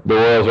are the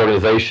Royals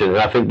organization, and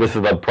I think this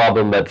is a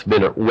problem that's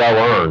been well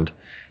earned,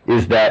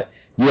 is that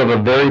you have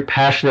a very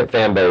passionate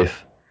fan base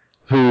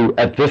who,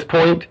 at this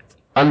point,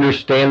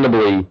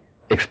 understandably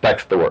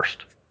expects the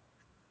worst.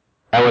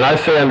 And when I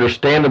say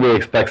understandably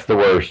expects the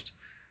worst,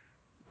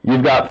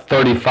 you've got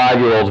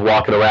 35-year-olds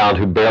walking around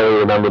who barely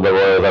remember the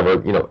Royals ever,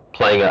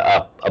 playing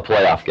a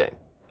playoff game,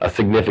 a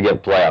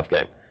significant playoff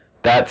game.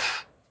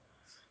 That's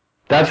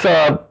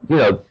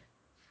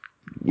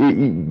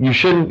you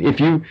shouldn't, if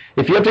you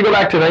have to go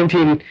back to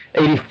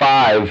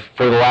 1985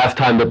 for the last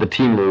time that the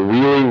team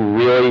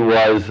really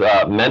was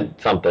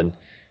meant something,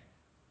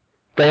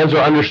 fans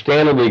are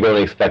understandably going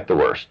to expect the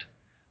worst.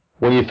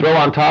 When you throw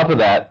on top of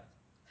that,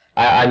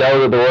 I know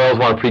that the Royals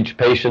want to preach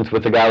patience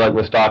with a guy like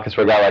Moustakas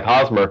or a guy like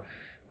Hosmer,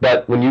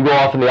 but when you go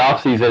off in the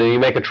offseason and you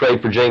make a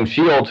trade for James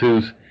Shields,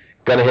 who's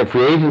going to hit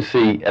free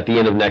agency at the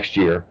end of next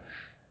year,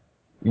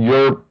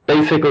 you're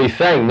basically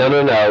saying,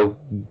 no,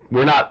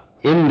 we're not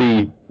in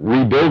the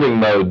rebuilding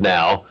mode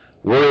now,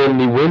 we're in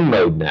the win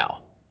mode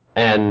now.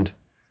 And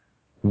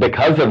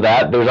because of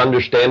that, there's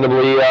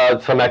understandably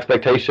some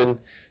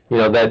expectation,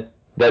 that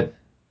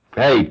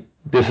hey,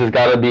 this has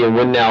got to be in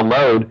win now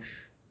mode.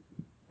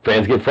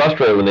 Fans get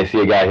frustrated when they see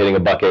a guy hitting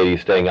 $180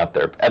 staying up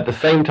there. At the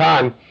same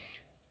time,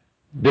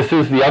 this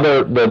is the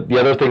other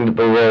thing that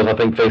the Royals, I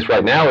think, face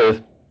right now is,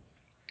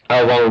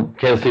 I was on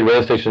Kansas City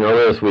radio station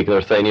earlier this week, and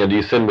they're saying, do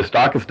you send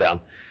Moustakas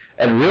down?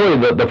 And really,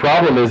 the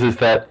problem is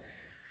that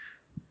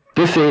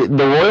the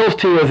Royals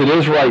team as it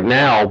is right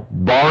now,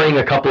 barring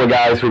a couple of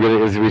guys who are going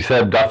to, as we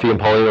said, Duffy and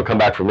Paulino come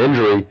back from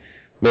injury,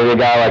 maybe a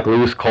guy like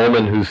Lewis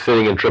Coleman who's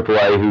sitting in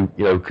AAA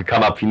who could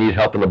come up if you need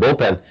help in the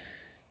bullpen.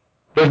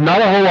 There's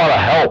not a whole lot of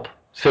help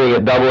sitting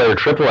at AA or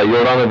AAA.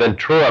 Yordan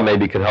Ventura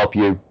maybe could help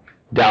you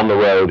down the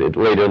road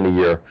later in the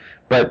year,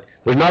 but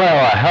there's not a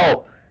lot of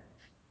help.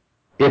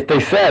 If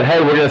they said, hey,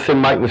 we're going to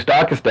send Mike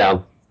Moustakas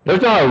down,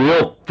 there's not a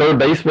real third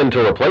baseman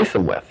to replace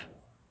him with.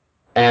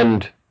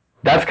 And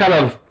that's kind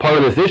of part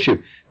of this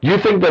issue. Do you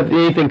think that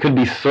anything could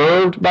be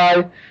served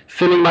by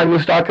sitting Mike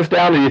Moustakas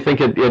down, or do you think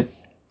it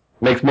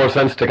makes more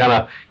sense to kind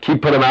of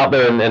keep put him out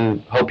there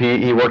and hope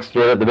he works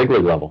through it at the big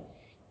league level?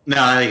 No,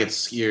 I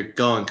think you're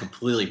going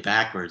completely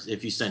backwards.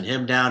 If you send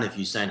him down, if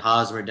you send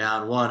Hosmer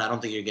down, one, I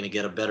don't think you're going to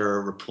get a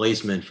better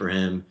replacement for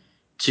him.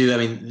 Two, I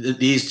mean,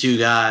 these two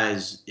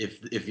guys,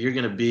 if you're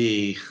going to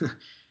be,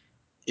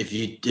 if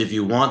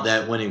you want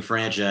that winning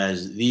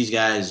franchise, these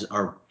guys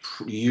are.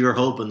 You're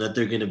hoping that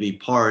they're going to be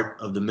part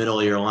of the middle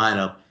of your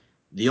lineup.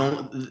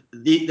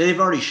 They've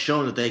already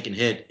shown that they can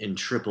hit in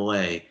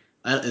AAA.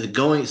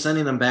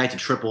 Sending them back to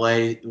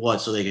AAA, what,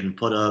 so they can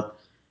put up,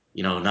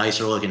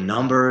 nicer looking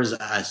numbers,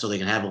 so they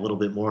can have a little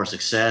bit more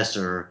success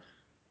or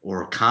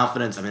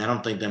confidence. I mean, I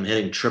don't think them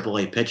hitting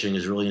AAA pitching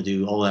is really going to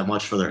do all that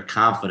much for their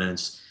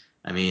confidence.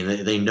 I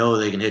mean, they know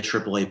they can hit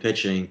AAA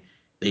pitching.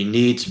 They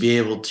need to be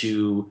able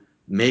to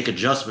make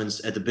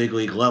adjustments at the big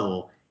league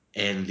level.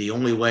 And the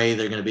only way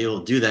they're going to be able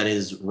to do that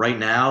is right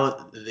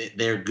now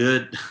they're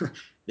good.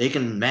 They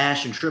can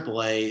mash in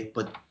AAA,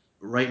 but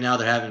right now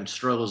they're having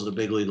struggles at the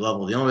big league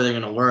level. The only way they're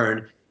going to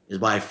learn is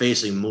by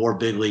facing more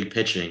big league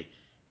pitching.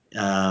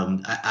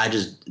 I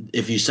just,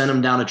 if you send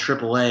them down to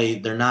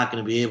AAA, they're not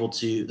going to be able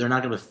to. They're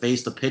not going to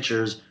face the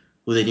pitchers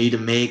who they need to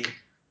make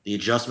the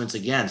adjustments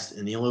against,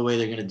 and the only way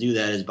they're going to do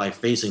that is by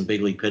facing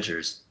big league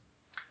pitchers.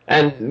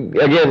 And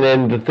again,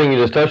 then the thing you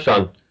just touched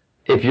on,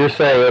 if you're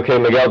saying, okay,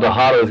 Miguel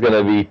Tejada is going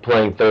to be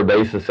playing third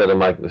base instead of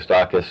Mike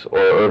Moustakas or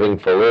Irving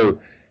Falew,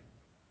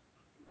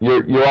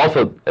 you're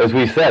also, as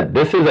we said,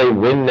 this is a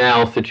win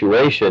now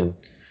situation.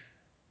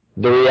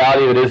 The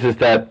reality of it is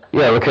that,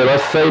 okay,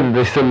 let's say that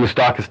they send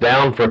Moustakas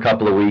down for a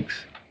couple of weeks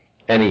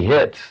and he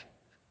hits.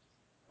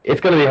 It's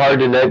going to be hard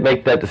to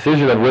make that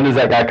decision of when does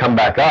that guy come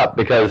back up,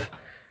 because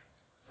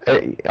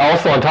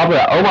also on top of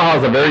that, Omaha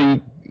is a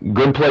very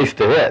good place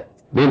to hit.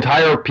 The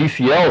entire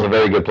PCL is a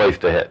very good place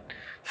to hit.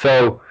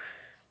 So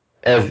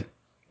it's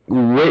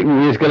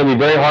going to be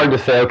very hard to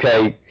say,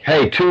 okay,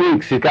 hey, 2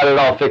 weeks, he's got it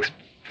all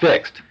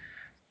fixed.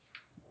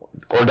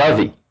 Or does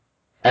he?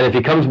 And if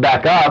he comes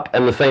back up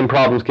and the same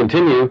problems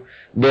continue,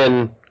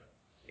 then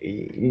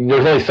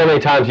there's only so many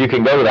times you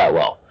can go to that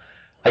well.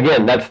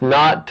 Again, that's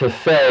not to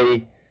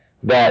say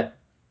that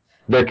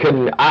there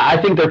couldn't.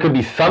 I think there could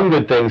be some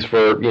good things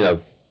for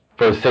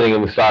sitting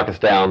Moustakas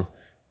down.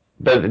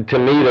 But to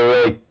me,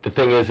 the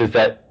thing is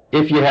that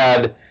if you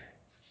had,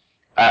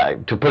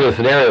 to put in a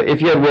scenario,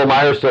 if you had Will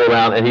Myers still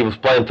around and he was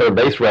playing third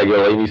base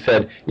regularly, and you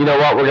said, you know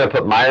what, we're going to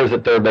put Myers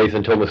at third base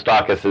until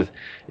Moustakas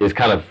is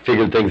kind of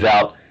figured things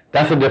out,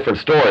 that's a different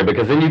story,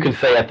 because then you could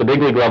say at the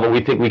big league level, we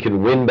think we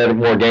can win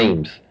more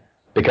games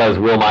because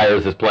Will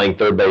Myers is playing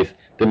third base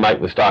than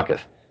Mike Moustakas.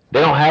 They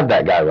don't have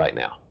that guy right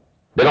now.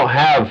 They don't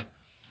have,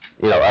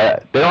 they don't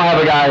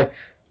have a guy.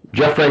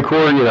 Jeff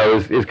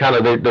Francoeur, is kind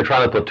of, they're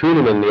trying to platoon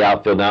him in the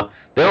outfield now.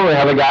 They don't really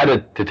have a guy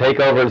to take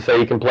over and say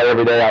he can play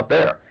every day out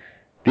there.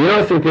 The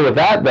interesting thing with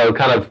that, though,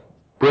 kind of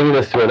bringing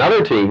us to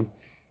another team,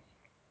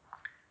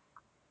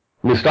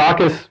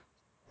 Moustakas,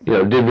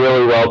 did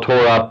really well,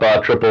 tore up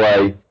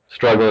AAA,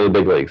 struggling in the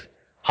big leagues.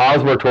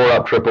 Hosmer tore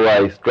up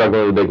AAA,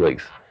 struggling in the big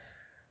leagues.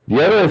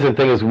 The other interesting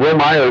thing is Will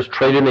Myers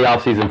traded in the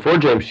offseason for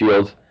James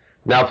Shields,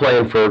 now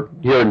playing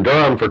here in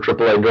Durham for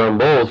AAA Durham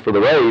Bulls for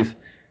the Rays,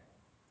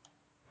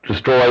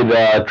 destroyed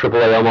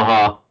AAA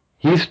Omaha.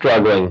 He's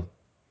struggling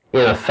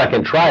in a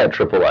second try at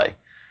AAA.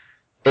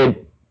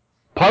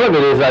 Part of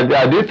it is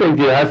I do think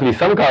there has to be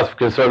some cause for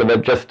concern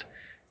about just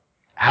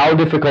how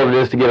difficult it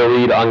is to get a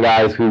read on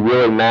guys who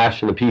really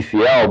mash in the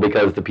PCL,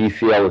 because the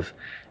PCL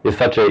is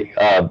such a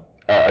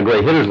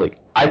great hitters league.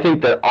 I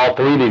think that all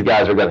three of these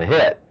guys are going to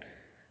hit,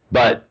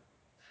 but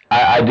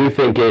I do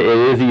think it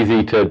is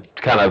easy to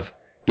kind of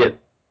get,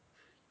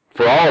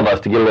 for all of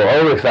us, to get a little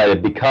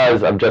overexcited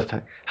because of just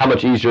how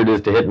much easier it is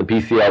to hit in the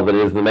PCL than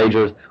it is in the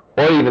majors,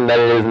 or even than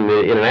it is in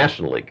the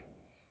International League.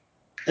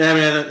 I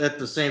mean, at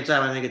the same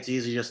time, I think it's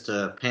easy just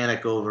to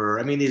panic over.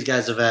 I mean, these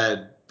guys have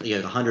had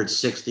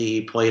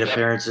 160 plate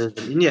appearances,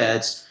 and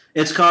yeah,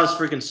 it's cause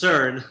for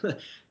concern.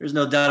 There's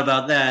no doubt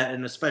about that,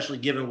 and especially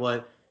given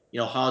what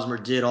Hosmer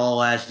did all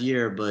last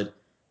year. But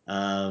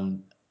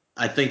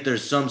I think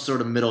there's some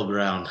sort of middle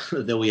ground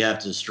that we have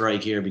to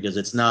strike here, because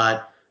it's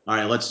not all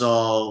right. Let's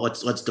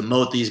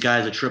demote these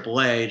guys at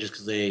AAA just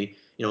because they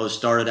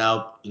started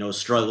out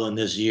struggling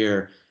this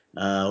year,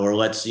 or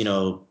let's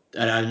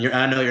and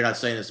I know you're not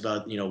saying this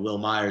about Will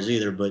Myers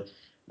either, but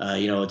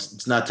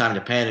it's not time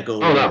to panic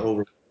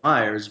over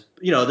Myers.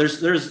 The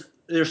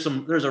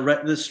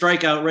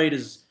strikeout rate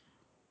is,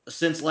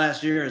 since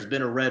last year, has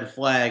been a red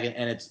flag,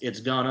 and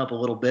it's gone up a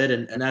little bit,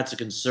 and that's a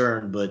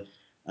concern. But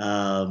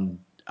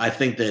I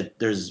think that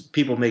there's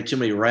people make too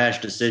many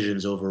rash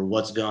decisions over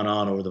what's gone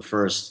on over the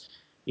first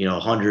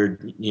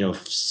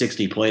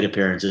 60 plate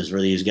appearances for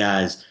these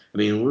guys. I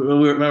mean,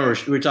 we were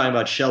talking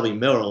about Shelby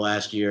Miller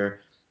last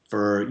year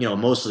for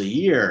most of the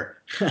year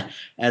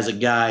as a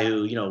guy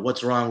who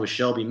what's wrong with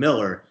Shelby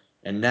Miller,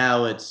 And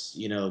now it's,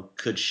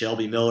 could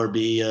Shelby Miller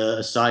be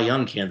a Cy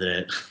Young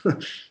candidate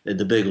at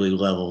the big league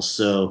level?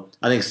 So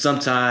I think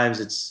sometimes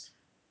it's,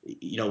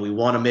 we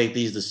want to make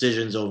these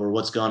decisions over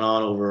what's gone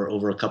on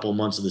over a couple of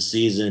months of the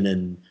season.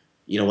 And,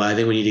 I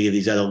think we need to give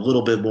these guys a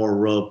little bit more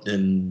rope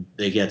than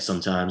they get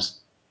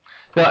sometimes.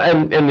 No,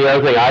 and the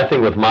other thing I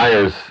think with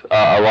Myers,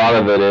 a lot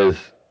of it is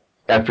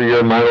after you're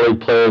a minor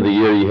league player of the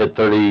year, you hit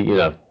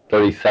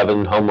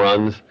 37 home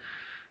runs,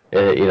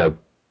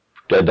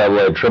 double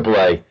A, triple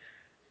A,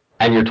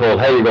 and you're told,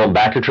 hey, you're going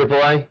back to triple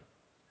A.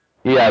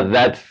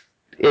 Yeah,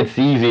 it's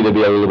easy to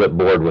be a little bit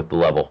bored with the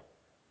level.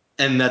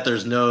 And that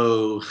there's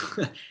no,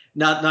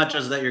 not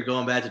just that you're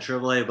going back to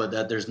triple A, but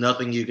that there's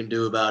nothing you can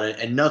do about it,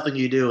 and nothing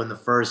you do in the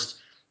first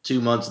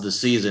 2 months of the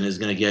season is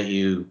going to get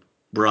you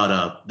brought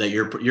up. That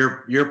your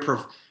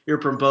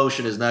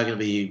promotion is not going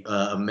to be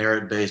a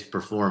merit-based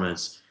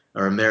performance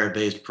or a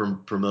merit-based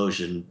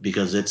promotion,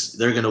 because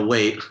they're going to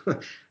wait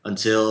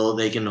until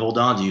they can hold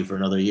on to you for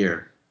another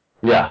year.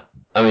 Yeah,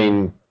 I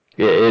mean,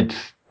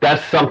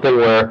 that's something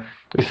where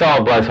we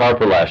saw Bryce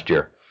Harper last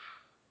year.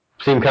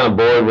 Seemed kind of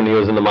bored when he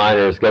was in the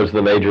minors, goes to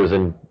the majors,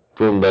 and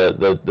boom,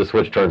 the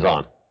switch turns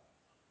on.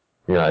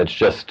 It's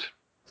just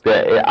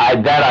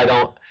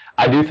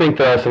I do think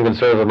there are some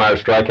concerns with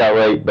Myers' strikeout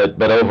rate,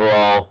 but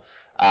overall,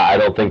 I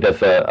don't think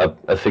that's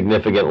a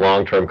significant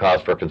long-term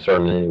cause for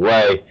concern in any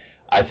way.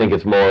 I think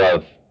it's more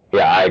of,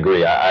 I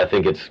agree. I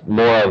think it's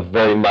more of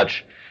very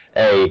much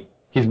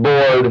he's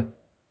bored.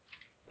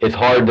 It's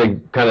hard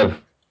to kind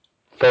of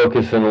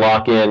focus and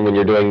lock in when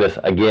you're doing this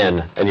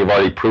again, and you've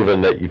already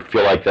proven that you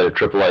feel like that at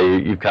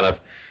AAA. You've kind of,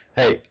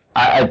 hey,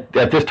 at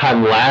this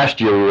time last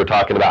year, we were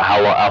talking about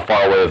how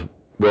far away is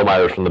Wil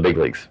Myers from the big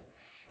leagues.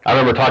 I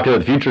remember talking at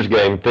the Futures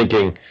game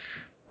thinking,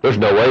 there's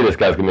no way this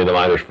guy's going to be in the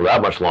minors for that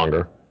much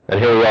longer. And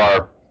here we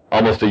are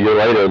almost a year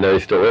later, and there he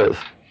still is.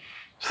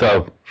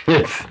 So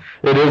it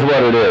is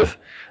what it is.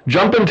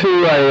 Jump into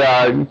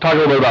talk a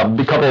little bit about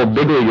a couple of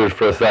big leaguers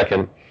for a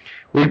second.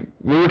 We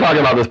were talking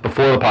about this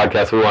before the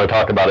podcast. We want to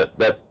talk about it.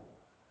 That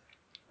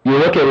we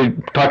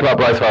talked about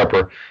Bryce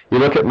Harper. You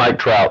look at Mike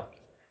Trout.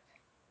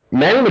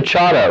 Manny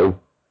Machado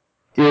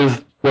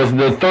was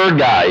the third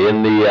guy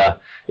in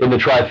the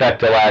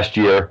trifecta last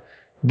year.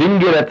 Didn't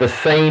get at the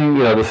same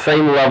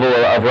level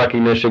of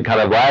recognition kind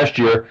of last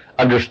year,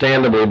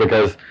 understandably,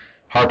 because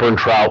Harper and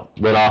Trout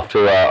went off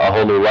to a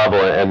whole new level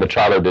and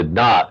Machado did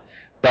not.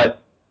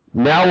 But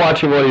now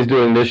watching what he's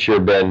doing this year,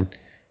 Ben,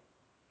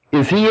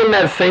 is he in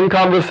that same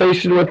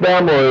conversation with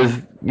them, or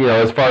is,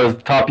 as far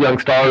as top young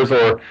stars,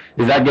 or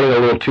is that getting a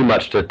little too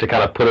much to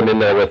kind of put him in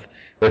there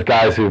with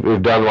guys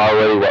who've done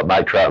already what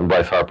Mike Trout and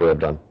Bryce Harper have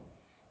done?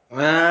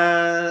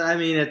 I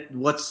mean, it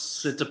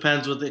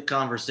depends what the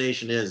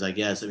conversation is, I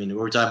guess. I mean,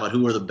 we're talking about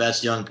who are the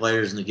best young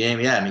players in the game.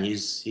 Yeah, I mean,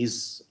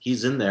 he's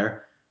in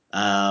there,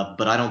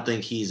 but I don't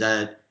think he's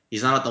not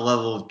at the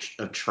level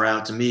of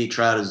Trout. To me,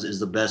 Trout is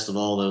the best of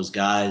all those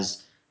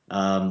guys,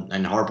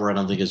 and Harper I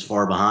don't think is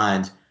far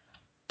behind.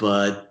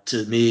 But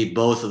to me,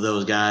 both of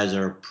those guys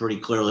are pretty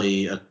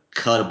clearly a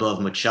cut above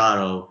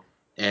Machado,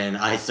 and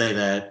I say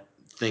that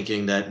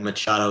thinking that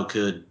Machado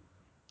could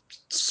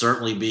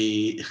certainly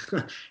be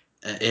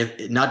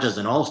if not just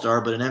an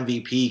all-star, but an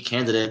MVP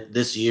candidate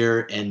this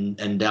year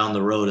and down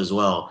the road as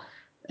well.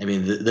 I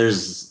mean,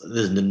 there's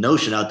the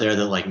notion out there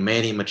that like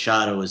Manny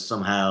Machado is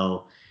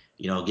somehow,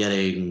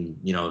 getting,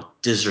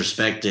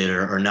 disrespected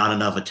or not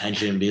enough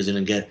attention because he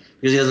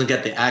doesn't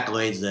get the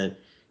accolades that,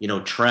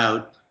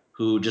 Trout,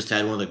 who just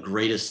had one of the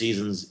greatest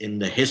seasons in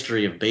the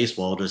history of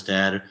baseball, just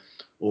had,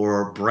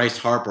 or Bryce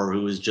Harper,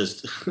 who was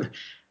just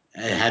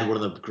had one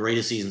of the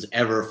greatest seasons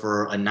ever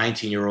for a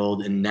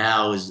 19-year-old and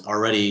now is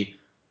already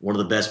one of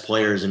the best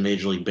players in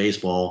Major League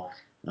Baseball.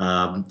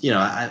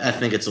 I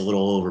think it's a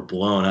little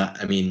overblown.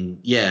 I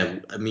mean,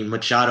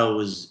 Machado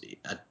was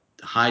a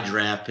high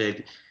draft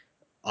pick,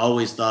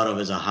 always thought of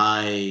as a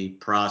high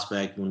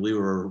prospect when we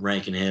were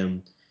ranking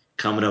him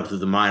coming up through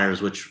the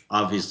minors, which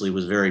obviously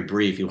was very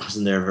brief. He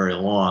wasn't there very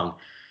long.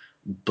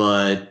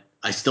 But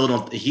I still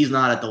don't – he's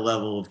not at the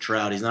level of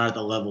Trout. He's not at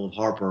the level of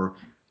Harper.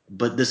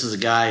 But this is a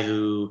guy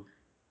who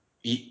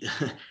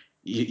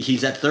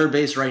he's at third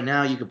base right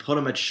now. You could put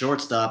him at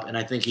shortstop, and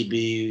I think he'd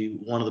be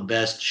one of the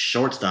best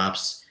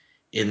shortstops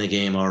in the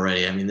game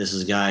already. I mean, this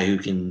is a guy who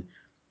can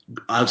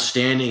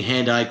outstanding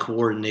hand-eye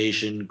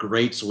coordination,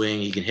 great swing.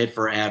 He can hit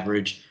for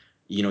average.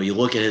 You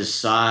look at his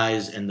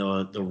size and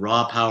the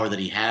raw power that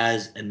he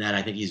has, and that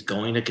I think he's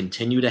going to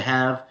continue to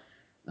have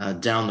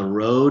down the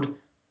road.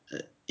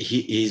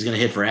 He's going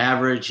to hit for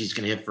average. He's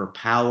going to hit for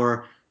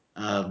power.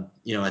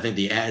 I think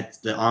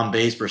the on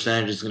base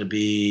percentage is going to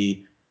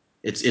be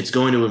it's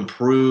going to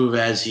improve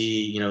as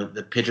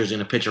the pitcher's going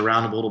to pitch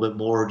around him a little bit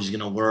more. He's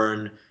going to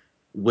learn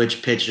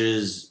which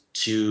pitches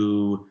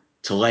to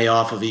lay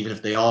off of, even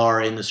if they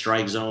are in the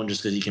strike zone.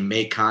 Just because he can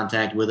make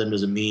contact with them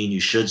doesn't mean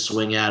you should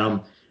swing at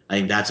him. I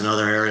think that's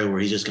another area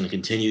where he's just going to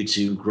continue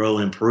to grow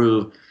and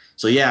improve.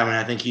 So yeah, I mean,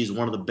 I think he's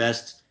one of the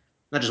best,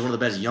 not just one of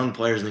the best young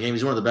players in the game.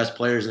 He's one of the best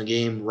players in the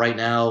game right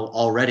now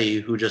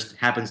already, who just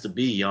happens to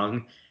be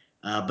young.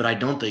 but I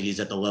don't think he's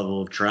at the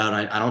level of Trout.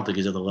 I don't think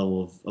he's at the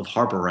level of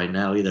Harper right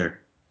now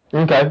either.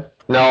 Okay.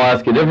 Now I'll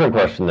ask you a different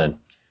question then.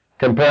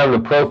 Compare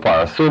him to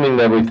Profar, assuming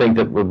that we think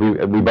that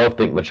we both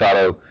think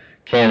Machado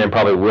can and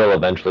probably will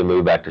eventually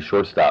move back to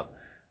shortstop.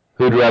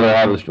 Who'd you rather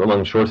have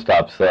among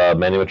shortstops,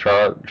 Manny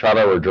Machado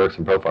or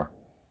Jurickson Profar?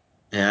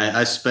 Yeah,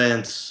 I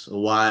spent a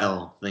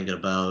while thinking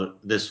about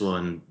this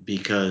one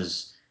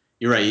because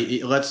you're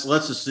right. Let's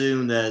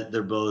assume that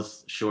they're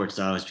both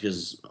shortstops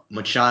because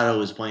Machado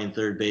is playing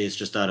third base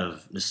just out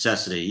of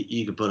necessity.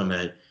 You could put him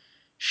at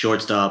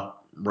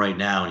shortstop right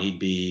now, and he'd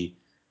be,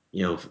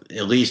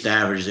 at least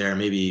average there,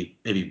 maybe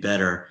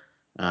better.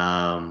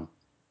 Um,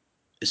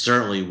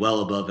 Certainly well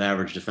above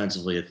average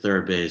defensively at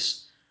third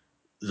base.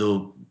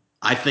 Though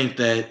I think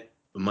that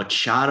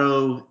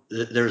Machado,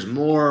 there's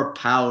more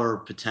power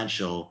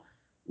potential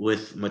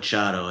with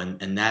Machado,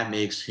 and that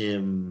makes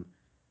him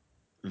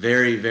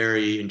very,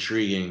 very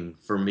intriguing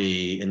for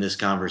me in this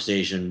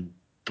conversation.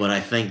 But I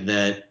think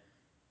that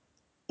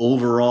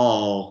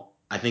overall,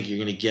 I think you're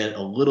going to get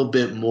a little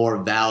bit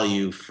more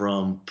value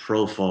from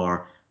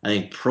Profar. I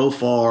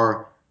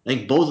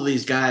think both of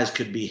these guys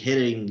could be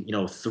hitting,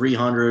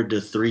 300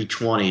 to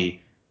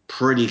 320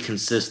 pretty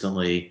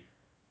consistently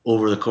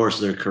over the course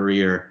of their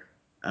career.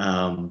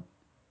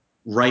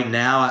 Right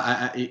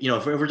now,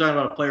 if we're talking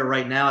about a player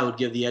right now, I would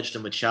give the edge to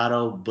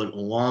Machado, but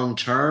long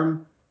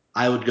term,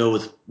 I would go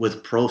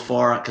with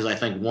Profar because I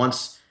think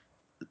once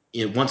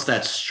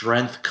that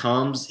strength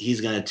comes,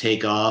 he's going to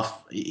take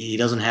off. He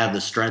doesn't have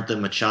the strength that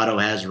Machado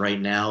has right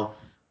now,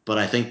 but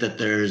I think that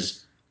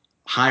there's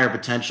higher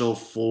potential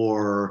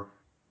for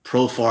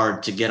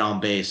Profar to get on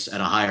base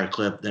at a higher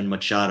clip than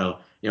Machado.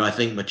 I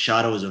think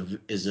Machado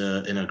is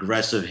an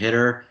aggressive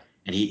hitter,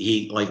 and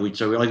he like we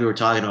were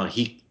talking about,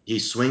 he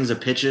swings the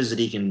pitches that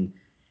he can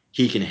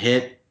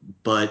hit,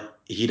 but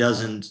he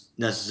doesn't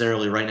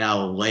necessarily right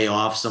now lay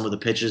off some of the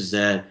pitches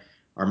that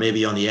are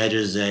maybe on the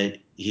edges that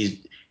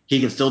he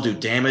can still do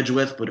damage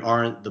with, but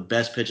aren't the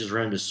best pitches for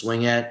him to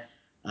swing at.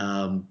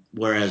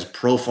 Whereas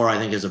Profar, I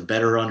think, has a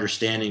better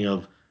understanding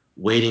of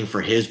waiting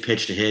for his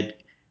pitch to hit,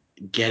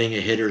 getting a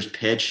hitter's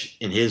pitch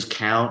in his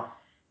count,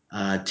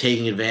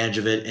 taking advantage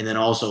of it, and then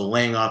also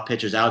laying off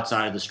pitches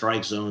outside of the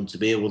strike zone to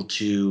be able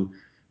to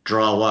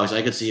draw walks.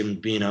 I could see him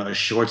being a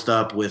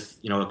shortstop with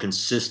a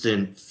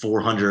consistent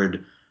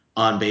 400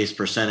 on base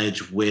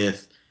percentage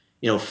with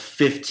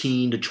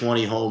 15 to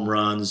 20 home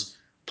runs,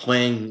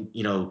 playing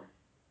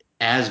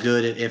as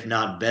good, if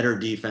not better,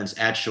 defense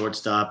at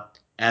shortstop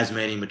as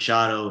Manny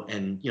Machado.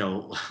 And,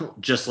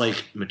 just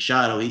like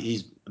Machado,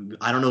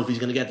 I don't know if he's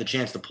going to get the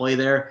chance to play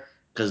there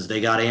because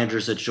they got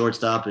Andrus at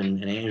shortstop,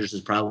 and Andrus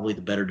is probably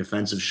the better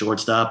defensive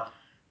shortstop.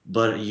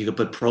 But you could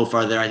put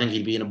Profar there. I think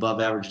he'd be an above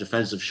average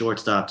defensive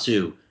shortstop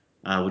too,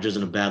 which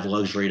isn't a bad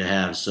luxury to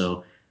have.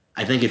 So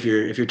I think if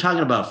you're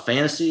talking about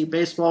fantasy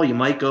baseball, you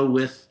might go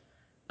with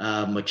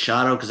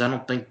Machado because I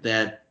don't think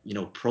that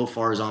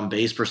Profar's on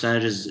base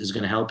percentages is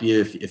going to help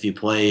you if you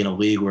play in a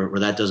league where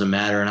that doesn't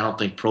matter. And I don't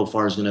think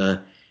Profar is going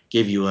to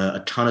give you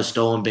a ton of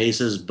stolen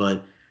bases,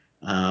 but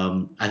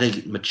I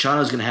think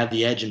Machado is going to have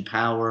the edge in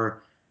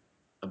power.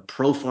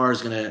 Profar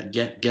is going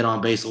to get on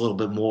base a little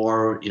bit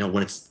more,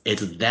 when it's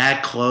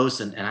that close,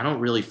 and I don't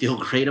really feel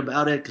great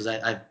about it because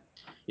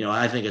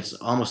I think it's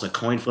almost a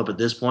coin flip at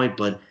this point,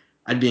 but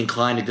I'd be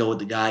inclined to go with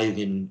the guy who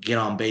can get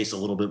on base a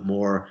little bit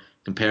more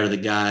compared to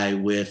the guy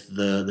with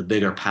the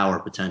bigger power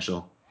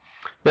potential.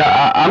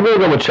 Yeah, I'm going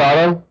to go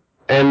Machado,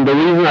 and the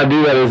reason I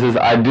do that is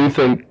I do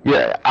think,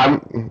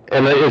 and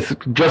it's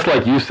just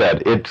like you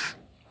said,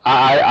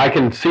 I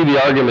can see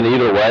the argument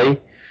either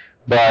way,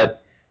 but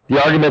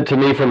the argument to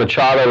me for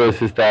Machado is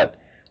that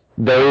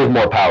there is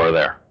more power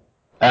there.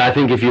 And I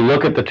think if you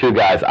look at the two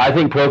guys, I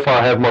think Profar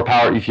has more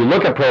power. If you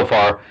look at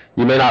Profar,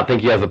 you may not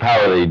think he has the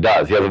power that he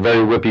does. He has a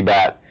very whippy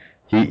bat.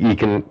 He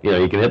can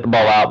hit the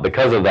ball out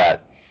because of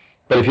that.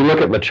 But if you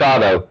look at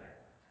Machado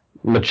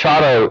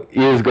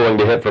is going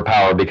to hit for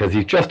power because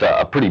he's just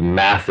a pretty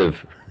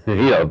massive,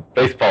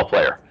 baseball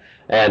player.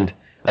 And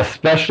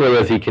especially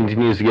as he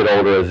continues to get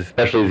older,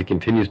 especially as he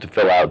continues to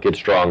fill out, get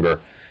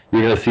stronger,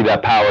 you're going to see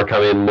that power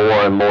come in more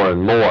and more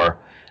and more.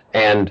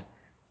 And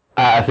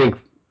I think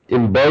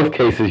in both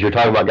cases, you're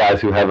talking about guys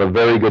who have a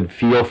very good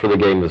feel for the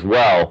game as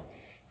well.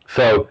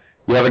 So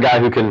you have a guy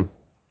who can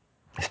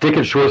stick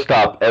at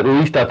shortstop, at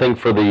least I think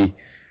for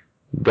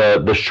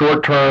the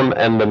short term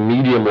and the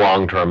medium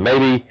long term.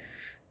 Maybe,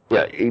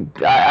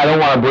 I don't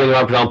want to bring him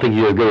up because I don't think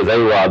he's as good as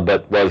A-Rod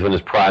that was in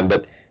his prime,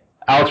 but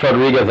Alex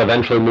Rodriguez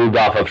eventually moved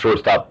off of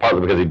shortstop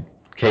partly because he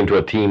came to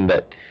a team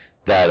that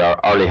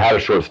already had a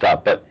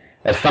shortstop. But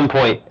at some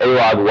point,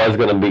 A-Rod was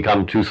going to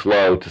become too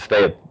slow to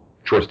stay at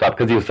shortstop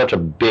because he was such a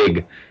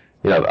big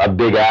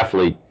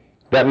athlete.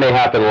 That may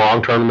happen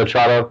long term to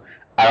Machado.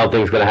 I don't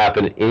think it's going to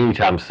happen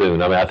anytime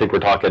soon. I mean, I think we're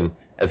talking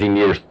as he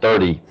nears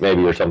 30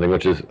 maybe or something,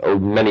 which is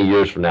many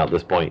years from now at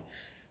this point.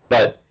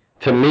 But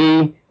to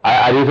me,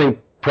 I do think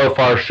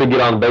Profar should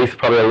get on base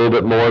probably a little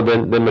bit more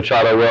than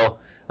Machado will.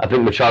 I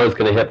think Machado's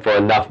going to hit for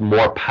enough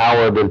more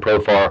power than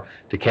Profar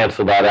to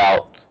cancel that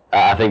out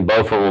I think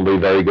both of them will be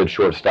very good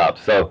shortstops.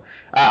 So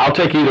I'll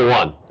take either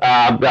one.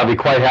 I'll be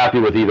quite happy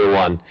with either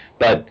one.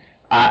 But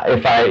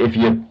if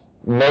you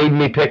made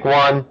me pick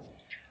one,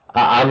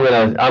 I'm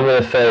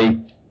gonna say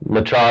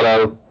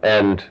Machado.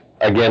 And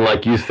again,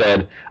 like you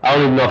said, I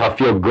don't even know if I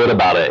feel good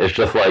about it. It's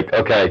just like,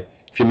 okay,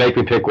 if you make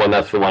me pick one,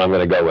 that's the one I'm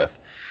gonna go with.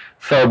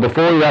 So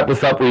before we wrap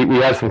this up, we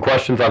have some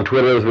questions on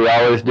Twitter as we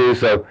always do.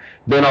 So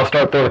Ben, I'll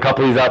start throwing a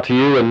couple of these out to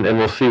you, and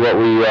we'll see what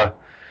we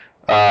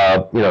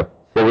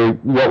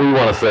what we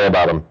want to say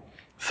about them.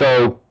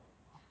 So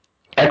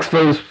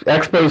Expos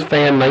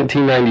fan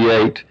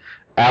 1998,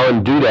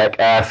 Alan Dudek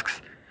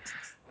asks,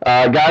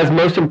 guys,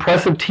 most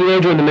impressive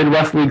teenager in the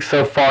Midwest League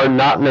so far,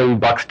 not named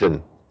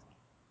Buxton.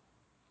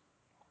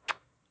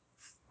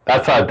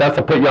 That's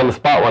a put you on the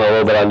spot one a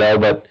little bit, I know,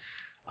 but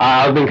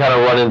I've been kind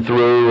of running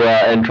through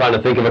and trying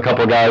to think of a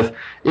couple of guys.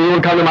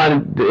 Anyone come to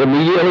mind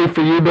immediately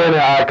for you, Ben?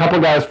 A couple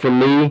of guys for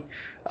me.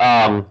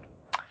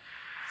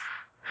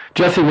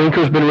 Jesse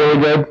Winker's been really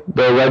good,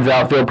 the Reds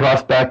outfield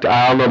prospect.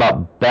 I don't know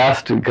about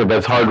best because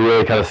it's hard to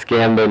really kind of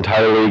scan the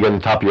entire league on the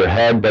top of your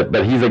head, but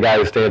he's a guy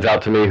who stands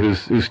out to me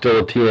who's still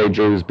a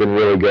teenager who's been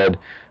really good.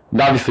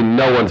 And obviously,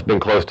 no one's been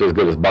close to as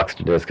good as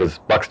Buxton is because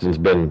Buxton's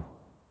been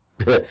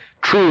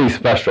truly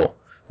special.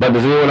 But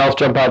does anyone else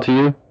jump out to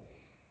you?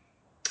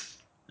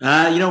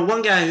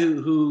 One guy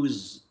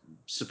who's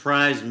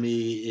surprised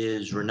me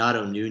is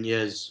Renato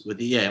Nunez.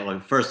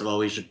 First of all,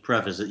 we should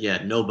preface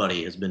it.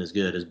 Nobody has been as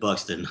good as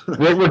Buxton.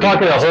 We're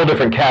talking a whole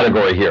different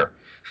category here.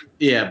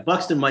 Yeah,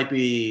 Buxton might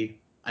be.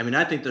 I mean,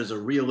 I think there's a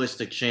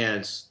realistic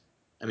chance.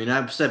 I mean,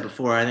 I've said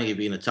before, I think he'd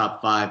be in the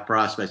top 5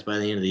 prospects by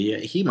the end of the year.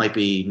 He might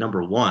be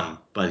number 1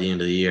 by the end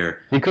of the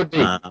year. He could be.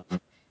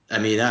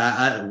 We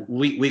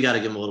got to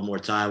give him a little more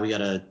time. We got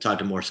to talk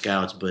to more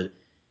scouts, but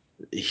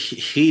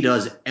he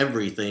does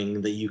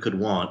everything that you could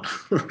want,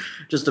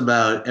 just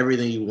about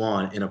everything you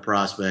want in a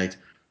prospect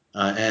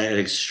at an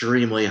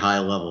extremely high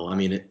level. I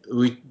mean,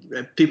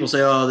 people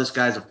say, "Oh, this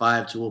guy's a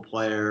 5-tool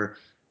player,"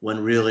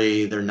 when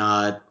really they're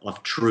not a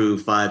true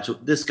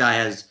 5-tool. This guy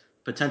has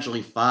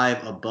potentially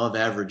 5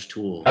 above-average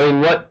tools. You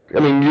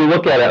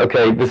look at it.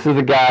 Okay, this is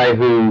a guy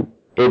who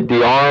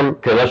the arm.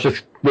 Okay,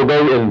 we'll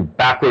go in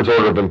backwards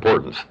order of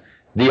importance.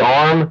 The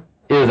arm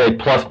is a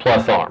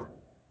plus arm.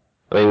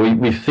 I mean,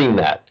 we've seen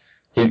that.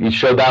 He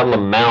showed that on the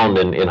mound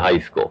in high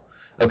school.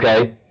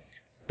 Okay,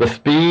 the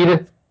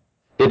speed,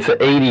 it's an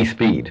 80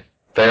 speed.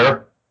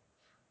 Fair?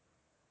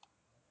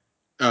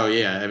 Oh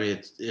yeah, I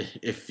mean,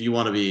 if you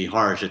want to be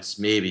harsh, it's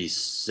maybe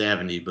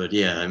 70, but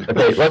yeah. I mean,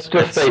 okay, let's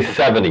just say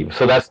 70.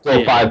 So that's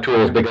still 5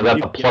 tools because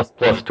that's a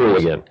plus tool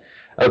again.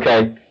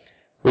 Okay,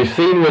 we've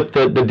seen with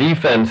the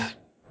defense.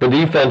 The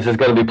defense is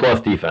going to be plus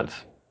defense.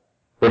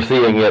 We're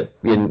seeing it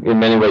in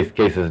many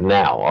cases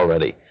now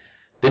already.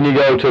 Then you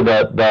go to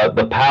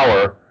the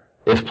power.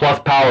 It's plus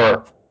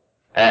power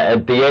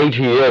at the age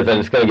he is, and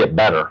it's going to get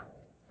better.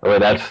 I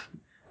mean,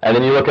 and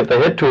then you look at the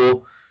hit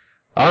tool.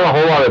 I don't know a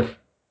whole lot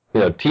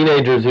of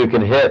teenagers who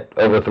can hit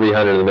over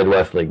 300 in the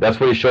Midwest League.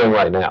 That's what he's showing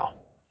right now.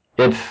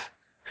 It's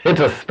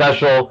a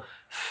special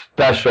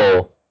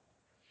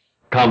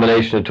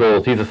combination of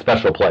tools. He's a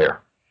special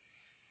player.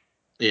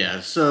 Yeah.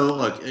 So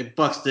look,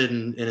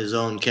 Buxton in his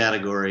own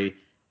category.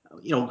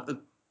 A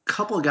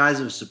couple of guys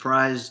have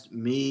surprised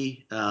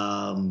me.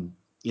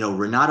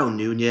 Renato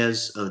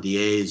Nunez of the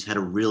A's had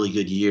a really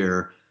good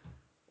year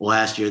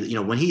last year.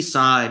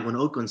 When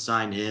Oakland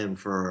signed him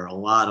for a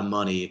lot of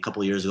money a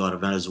couple of years ago out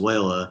of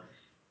Venezuela,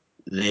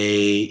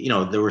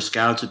 there were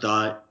scouts who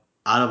thought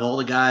out of all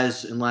the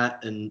guys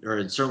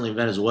or certainly in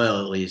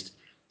Venezuela at least,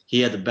 he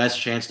had the best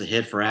chance to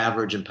hit for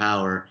average and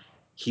power.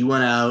 He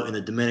went out in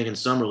the Dominican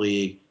Summer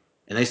League,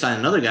 and they signed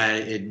another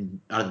guy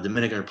out of the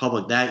Dominican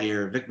Republic that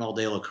year, Vicmal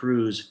de la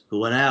Cruz, who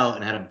went out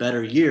and had a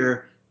better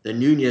year than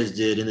Nunez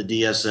did in the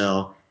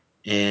DSL.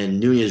 And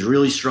Nunez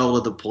really struggled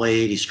at the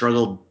plate. He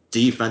struggled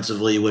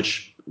defensively,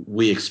 which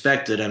we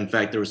expected. In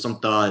fact, there was some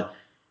thought,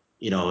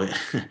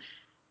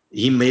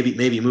 he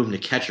maybe move him to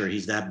catcher.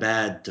 He's that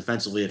bad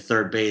defensively at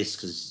third base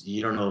because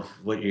you don't know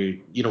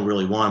you don't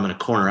really want him in a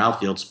corner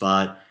outfield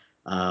spot.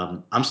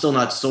 I'm still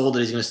not sold that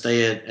he's going to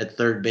stay at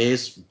third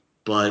base,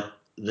 but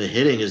the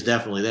hitting is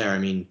definitely there. I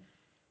mean,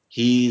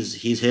 he's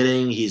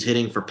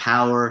hitting for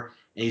power,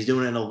 and he's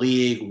doing it in a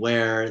league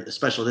where,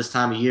 especially this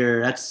time of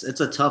year, it's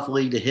a tough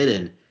league to hit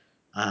in,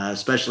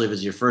 especially if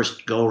it's your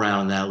first go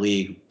around in that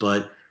league.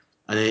 But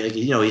I think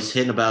he's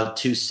hitting about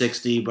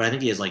 260, but I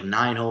think he has like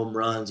 9 home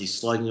runs. He's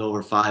slugging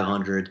over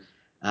 500.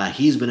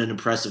 He's been an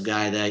impressive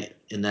guy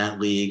in that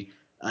league.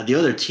 The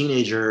other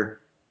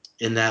teenager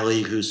in that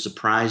league who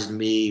surprised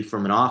me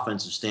from an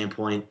offensive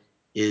standpoint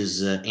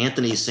is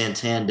Anthony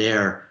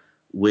Santander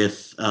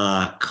with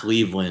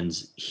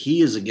Cleveland.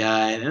 He is a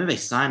guy, and they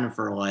signed him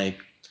for like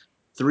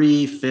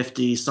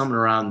 $350, something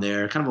around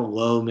there, kind of a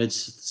low mid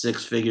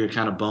 6-figure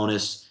kind of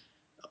bonus.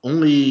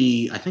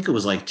 I think it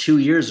was like 2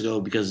 years ago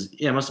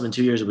it must have been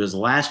 2 years ago because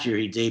last year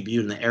he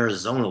debuted in the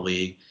Arizona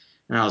League,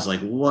 and I was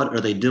like, what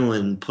are they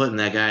doing putting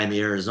that guy in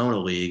the Arizona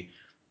League?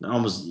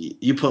 Almost,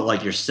 you put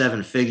like your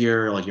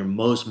 7-figure, like your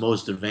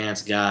most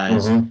advanced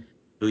guys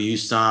who you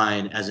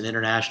sign as an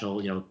international,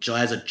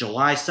 as a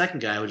July 2nd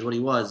guy, which is what he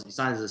was. He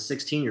signed as a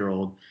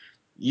 16-year-old.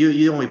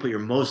 You only put your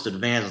most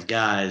advanced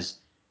guys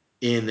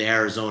in the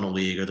Arizona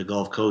League or the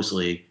Gulf Coast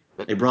League.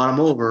 They brought him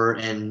over,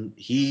 and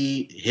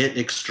he hit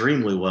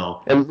extremely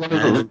well. And let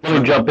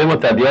me jump in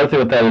with that. The other thing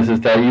with that is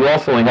that you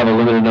also only have a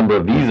limited number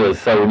of visas.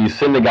 So when you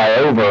send the guy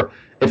over,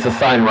 it's a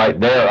sign right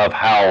there of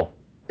how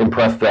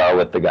impressed they are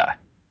with the guy.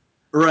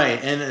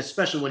 Right, and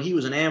especially when he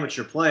was an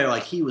amateur player,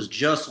 like he was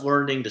just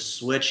learning to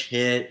switch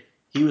hit.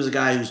 He was a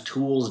guy whose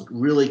tools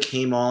really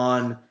came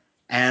on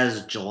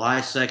as July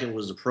 2nd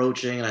was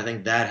approaching, and I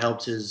think that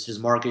helped his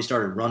market. He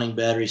started running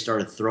better. He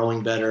started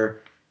throwing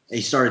better.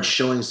 He started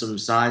showing some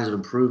signs of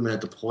improvement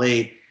at the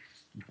plate,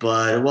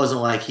 but it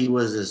wasn't like he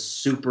was a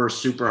super,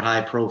 super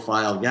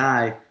high-profile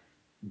guy,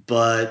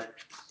 but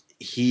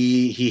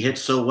he hit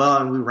so well,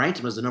 and we ranked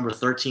him as the number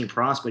 13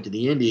 prospect of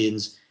the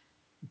Indians.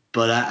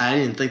 But I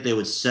didn't think they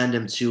would send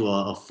him to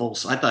a full.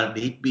 I thought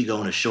he'd be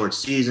going a short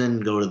season,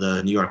 go to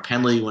the New York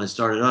Penn League when it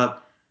started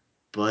up.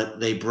 But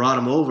they brought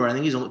him over. I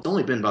think it's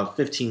only been about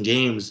 15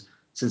 games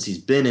since he's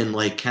been in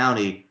Lake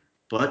County,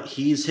 but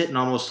he's hitting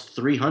almost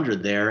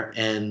 300 there,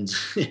 and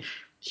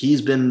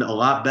he's been a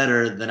lot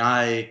better than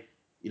I,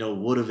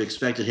 would have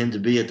expected him to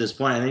be at this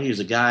point. I think he was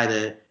a guy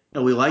that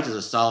we liked as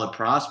a solid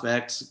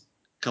prospect a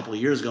couple of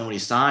years ago when he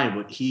signed,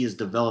 but he has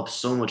developed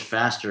so much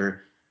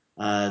faster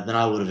than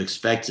I would have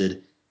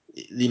expected.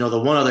 The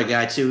one other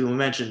guy too, we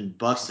mentioned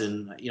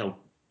Buxton,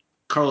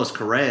 Carlos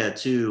Correa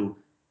too,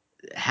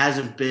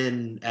 hasn't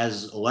been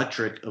as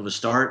electric of a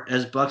start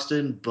as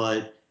Buxton,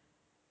 but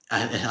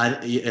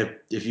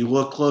if you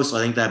look close,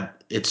 I think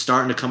that it's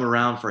starting to come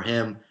around for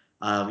him.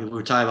 We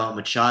were talking about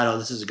Machado.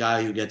 This is a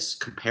guy who gets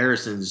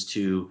comparisons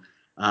to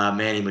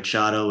Manny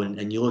Machado,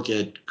 and you look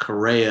at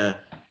Correa.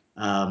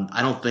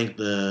 I don't think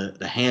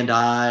the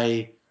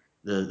hand-eye,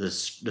 the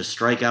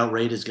strikeout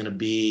rate is going to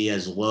be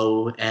as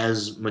low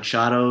as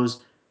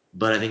Machado's,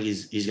 but I think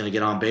he's going to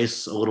get on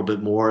base a little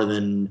bit more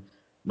than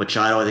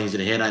Machado. I think he's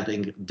going to hit. I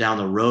think down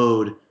the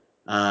road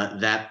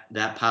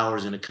that power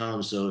is going to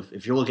come. So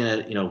if you're looking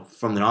at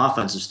from an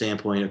offensive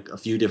standpoint, a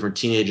few different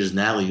teenagers in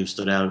that league who've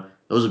stood out,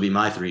 those would be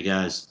my three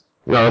guys.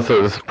 No,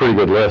 that's a pretty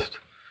good list.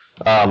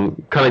 Kind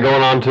of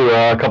going on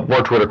to a couple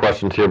more Twitter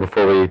questions here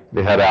before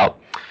we head out.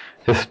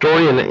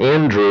 Historian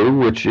Andrew,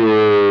 which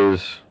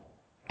is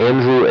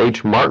Andrew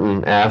H.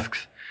 Martin,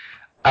 asks,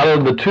 out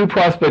of the two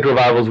prospect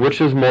revivals, which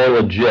is more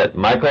legit,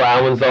 Michael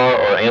Almanzar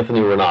or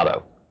Anthony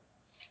Renato?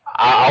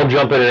 I'll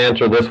jump in and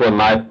answer this one,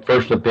 my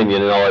first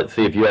opinion, and I'll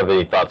see if you have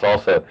any thoughts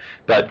also.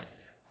 But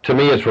to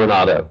me, it's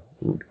Renato.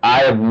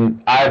 I've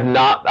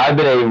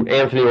been an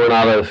Anthony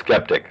Renato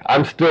skeptic.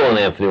 I'm still an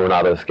Anthony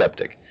Renato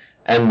skeptic.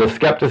 And the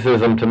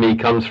skepticism to me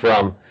comes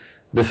from,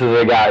 this is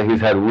a guy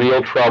who's had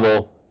real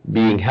trouble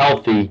being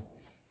healthy,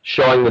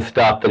 showing the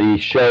stuff that he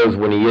shows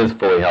when he is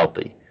fully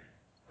healthy.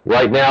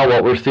 Right now,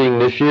 what we're seeing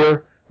this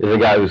year is a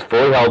guy who's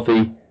fully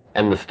healthy,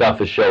 and the stuff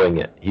is showing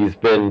it. He's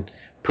been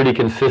pretty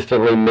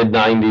consistently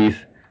mid-90s,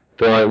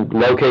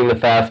 locating the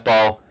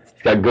fastball.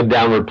 He's got good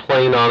downward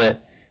plane on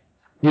it.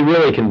 He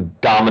really can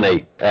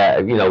dominate,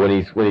 when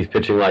he's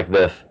pitching like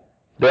this.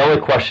 The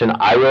only question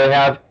I really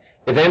have,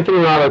 if Anthony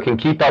Renato can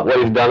keep up what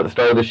he's done at the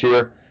start of this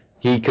year,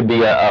 he could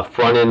be a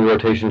front-end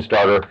rotation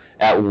starter,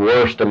 at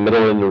worst a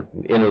middle-end of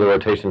the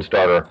rotation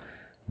starter.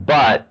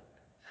 But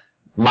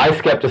my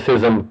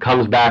skepticism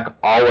comes back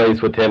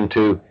always with him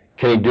to,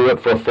 can he do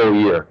it for a full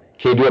year?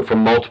 Can he do it for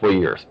multiple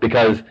years?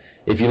 Because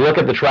if you look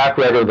at the track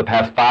record of the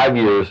past 5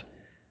 years,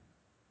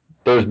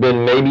 there's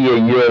been maybe a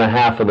year and a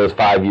half of those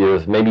 5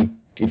 years, maybe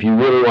if you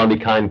really want to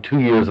be kind, 2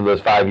 years of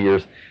those 5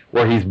 years,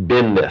 where he's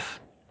been this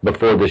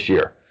before this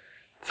year.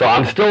 So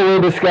I'm still a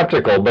little bit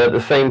skeptical, but at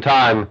the same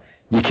time,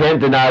 you can't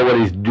deny what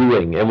he's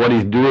doing. And what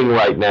he's doing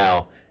right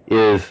now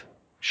is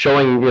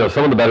showing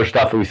some of the better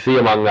stuff that we see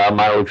among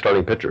minor league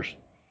starting pitchers.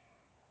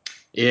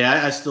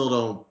 Yeah, I still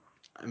don't.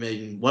 I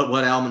mean, what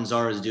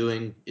Almanzar is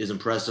doing is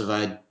impressive.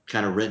 I'd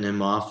kind of written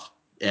him off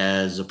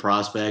as a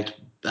prospect.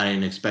 I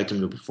didn't expect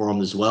him to perform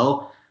this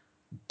well.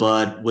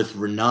 But with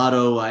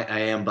Renato, I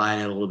am buying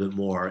it a little bit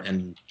more,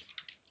 and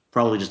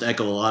probably just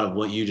echo a lot of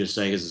what you just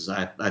say, because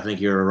I think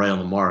you're right on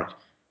the mark.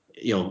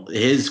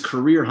 His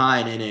career high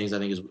in innings, I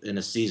think, is in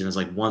a season is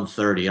like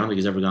 130. I don't think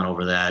he's ever gone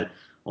over that.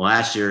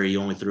 Last year, he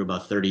only threw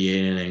about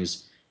 38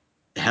 innings.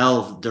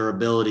 Health,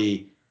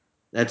 durability,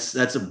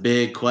 that's a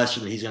big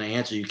question that he's going to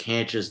answer. You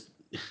can't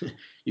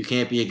you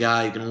can't be a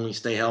guy who can only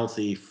stay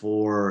healthy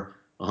for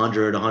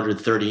 100,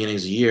 130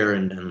 innings a year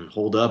and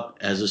hold up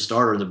as a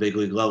starter in the big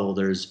league level.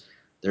 There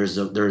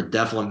are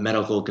definite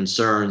medical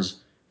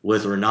concerns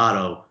with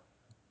Renato,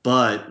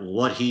 but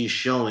what he's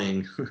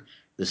showing,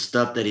 the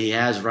stuff that he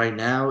has right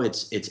now,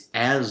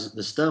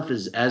 the stuff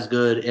is as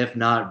good, if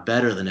not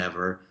better than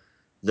ever.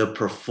 The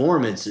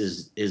performance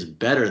is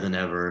better than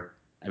ever.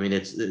 I mean,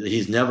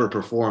 he's never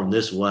performed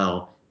this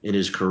well in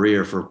his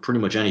career for pretty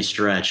much any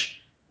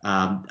stretch.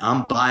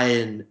 I'm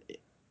buying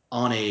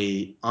on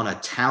a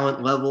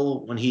talent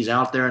level when he's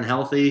out there and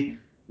healthy.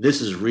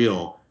 This is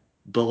real,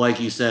 but like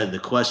you said, the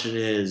question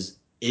is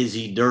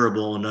he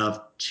durable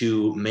enough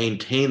to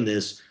maintain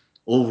this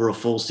over a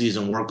full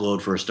season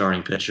workload for a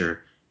starting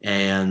pitcher.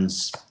 And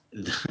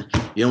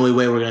the only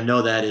way we're going to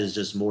know that is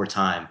just more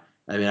time.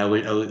 I mean,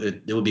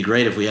 it would be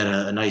great if we had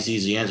a nice,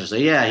 easy answer.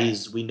 Say, yeah,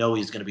 we know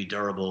he's going to be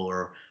durable,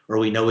 or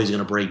we know he's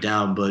going to break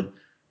down. But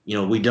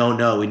we don't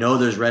know. We know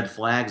there's red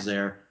flags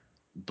there,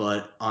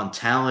 but on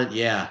talent,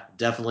 yeah,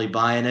 definitely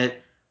buying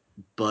it.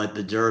 But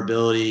the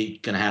durability,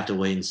 gonna have to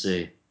wait and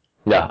see.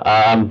 Yeah,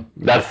 I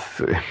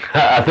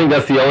think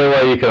that's the only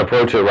way you can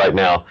approach it right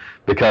now,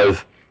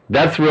 because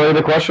that's really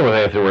the question with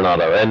Anthony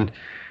Ranaudo. And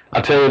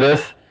I'll tell you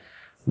this.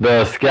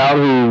 The scout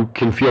who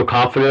can feel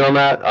confident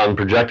on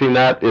projecting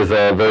that, is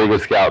a very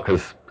good scout,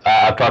 because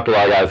I've talked to a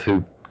lot of guys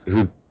who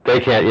they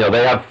can't,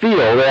 they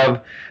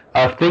have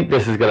I think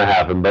this is going to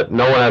happen, but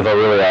no one has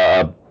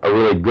a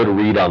really good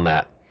read on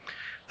that.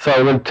 So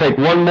I'm going to take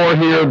one more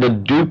here, the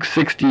Duke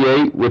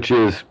 68, which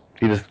is,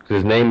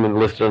 his name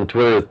listed on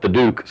Twitter is the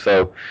Duke,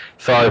 so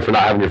sorry for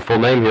not having your full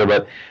name here,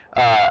 but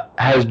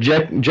has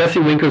Jesse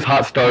Winker's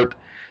hot start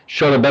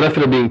shown a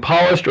benefit of being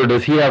polished, or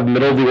does he have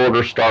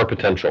middle-of-the-order star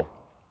potential?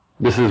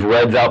 This is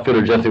Reds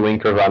outfielder Jesse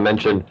Winker, who I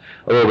mentioned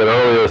a little bit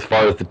earlier as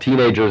far as the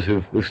teenagers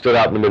who stood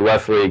out in the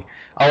Midwest League.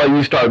 I'll let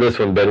you start this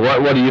one, Ben.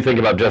 What do you think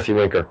about Jesse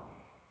Winker?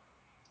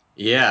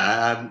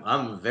 Yeah,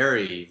 I'm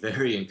very,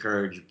 very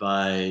encouraged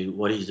by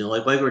what he's doing.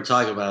 Like we were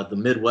talking about, the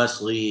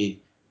Midwest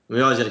League, we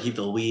always got to keep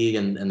the league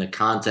and the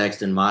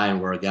context in mind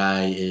where a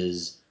guy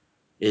is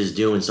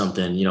doing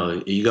something.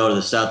 You go to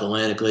the South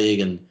Atlantic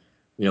League, and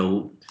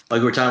like we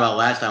were talking about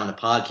last time on the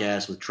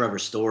podcast with Trevor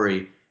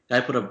Story, guy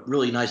put up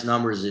really nice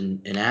numbers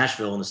in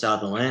Asheville in the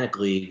South Atlantic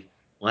League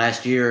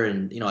last year,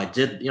 and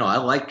I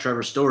like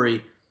Trevor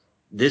Story.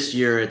 This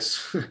year,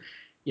 it's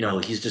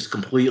he's just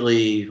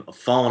completely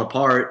fallen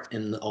apart,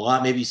 and a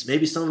lot maybe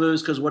some of it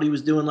was because what he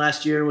was doing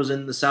last year was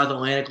in the South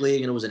Atlantic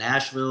League and it was in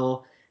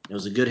Asheville. It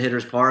was a good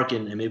hitter's park,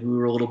 and maybe we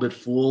were a little bit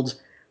fooled.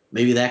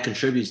 Maybe that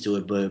contributes to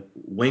it, but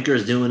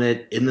Winker's doing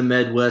it in the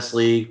Midwest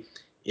League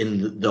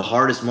in the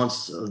hardest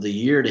months of the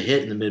year to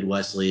hit in the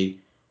Midwest League,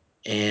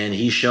 and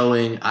he's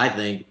showing, I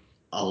think,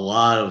 a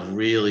lot of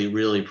really,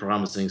 really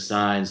promising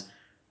signs.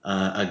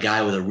 A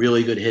guy with a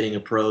really good hitting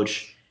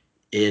approach.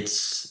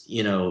 It's,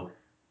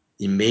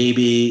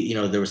 maybe,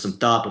 there was some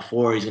thought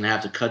before he's going to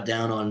have to cut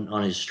down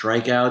on his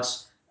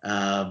strikeouts.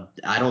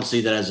 I don't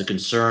see that as a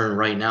concern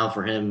right now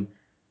for him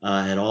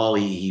at all.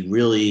 He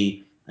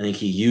really, I think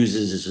he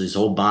uses his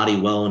whole body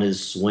well in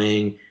his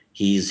swing.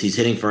 He's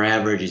hitting for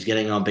average. He's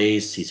getting on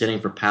base. He's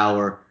hitting for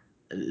power.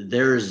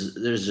 There's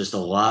just a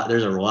lot.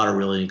 There's a lot of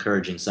really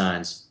encouraging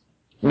signs.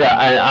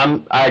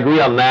 Yeah, I agree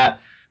on that.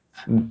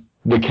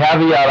 The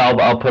caveat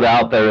I'll put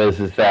out there is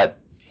that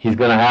he's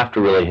going to have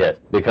to really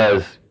hit,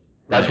 because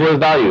that's where his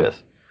value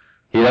is.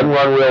 He doesn't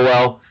run real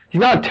well. He's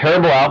not a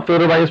terrible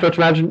outfielder by any stretch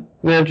of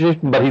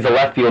imagination, but he's a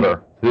left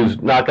fielder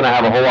who's not going to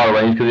have a whole lot of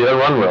range because he doesn't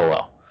run real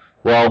well.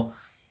 Well,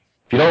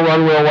 if you don't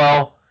run real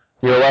well,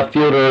 you're a left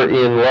fielder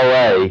in low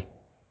A.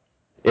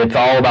 It's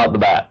all about the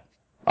bat,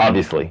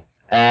 obviously.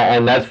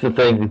 And that's the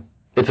thing.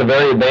 It's a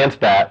very advanced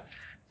bat.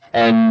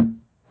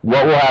 And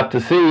what we'll have to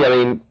see,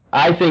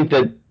 I think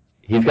that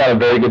he's got a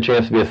very good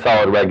chance to be a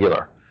solid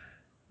regular.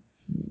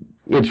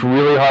 It's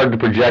really hard to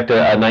project a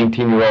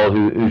 19-year-old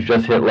who's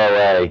just hit low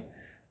A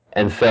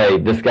and say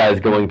this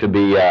guy's going to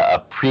be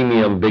a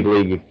premium big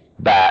league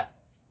bat,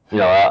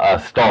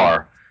 a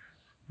star,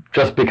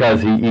 just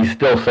because he's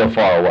still so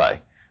far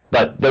away.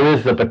 But there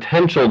is the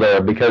potential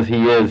there, because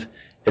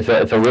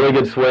it's a really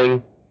good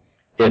swing.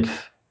 It's,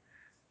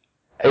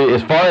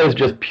 as far as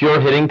just pure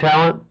hitting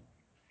talent,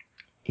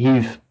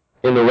 he's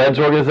in the Reds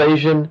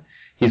organization.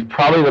 He's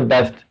probably the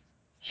best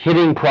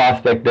hitting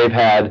prospect they've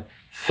had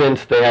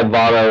since they had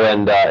Votto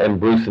and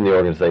Bruce in the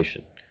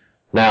organization.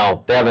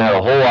 Now, they haven't had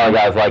a whole lot of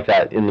guys like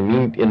that in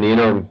the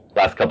interim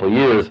last couple of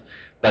years,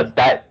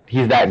 but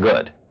he's that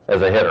good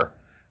as a hitter.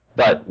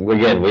 But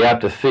again, we have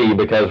to see,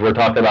 because we're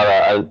talking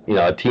about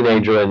a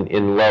teenager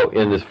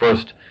in his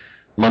first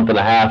month and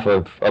a half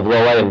of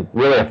low A, and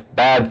really a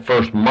bad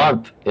first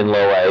month in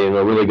low A and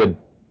a really good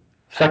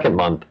second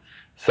month.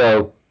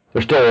 So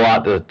there's still a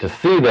lot to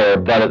see there,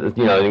 but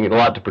a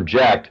lot to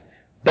project.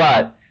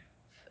 But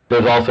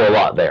there's also a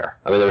lot there.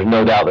 There's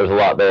no doubt there's a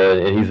lot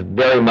there, and he's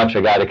very much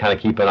a guy to kind of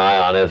keep an eye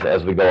on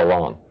as we go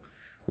along.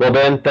 Well,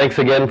 Ben, thanks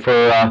again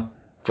for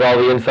all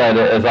the insight,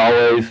 as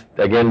always.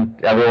 Again,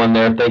 everyone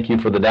there, thank you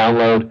for the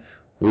download.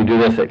 We do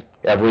this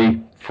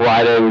every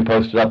Friday. We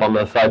post it up on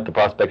the site, the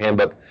Prospect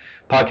Handbook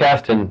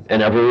Podcast, and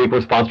every week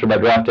we're sponsored by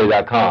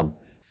DraftDay.com.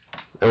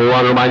 And we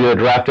want to remind you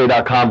that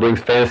DraftDay.com brings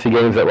fantasy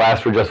games that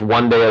last for just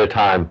one day at a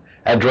time.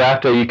 At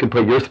DraftDay, you can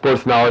put your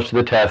sports knowledge to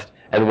the test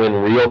and win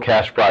real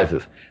cash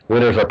prizes.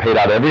 Winners are paid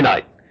out every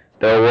night.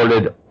 They're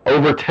awarded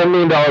over $10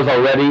 million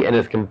already, and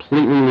it's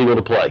completely legal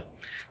to play.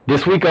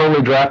 This week only,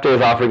 DraftDay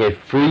is offering a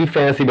free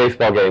fantasy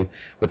baseball game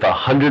with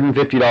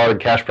 $150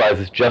 cash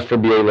prizes just for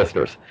BA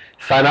listeners.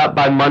 Sign up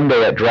by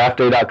Monday at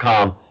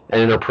DraftDay.com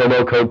and enter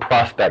promo code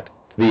PROSPECT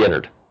to be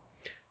entered.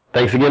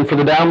 Thanks again for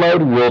the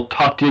download. We'll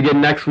talk to you again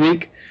next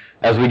week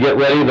as we get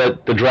ready.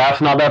 The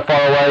draft's not that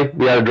far away.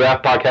 We had a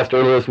draft podcast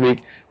earlier this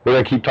week. We're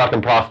going to keep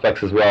talking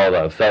prospects as well,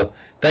 though. So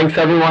thanks,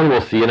 everyone.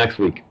 We'll see you next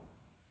week.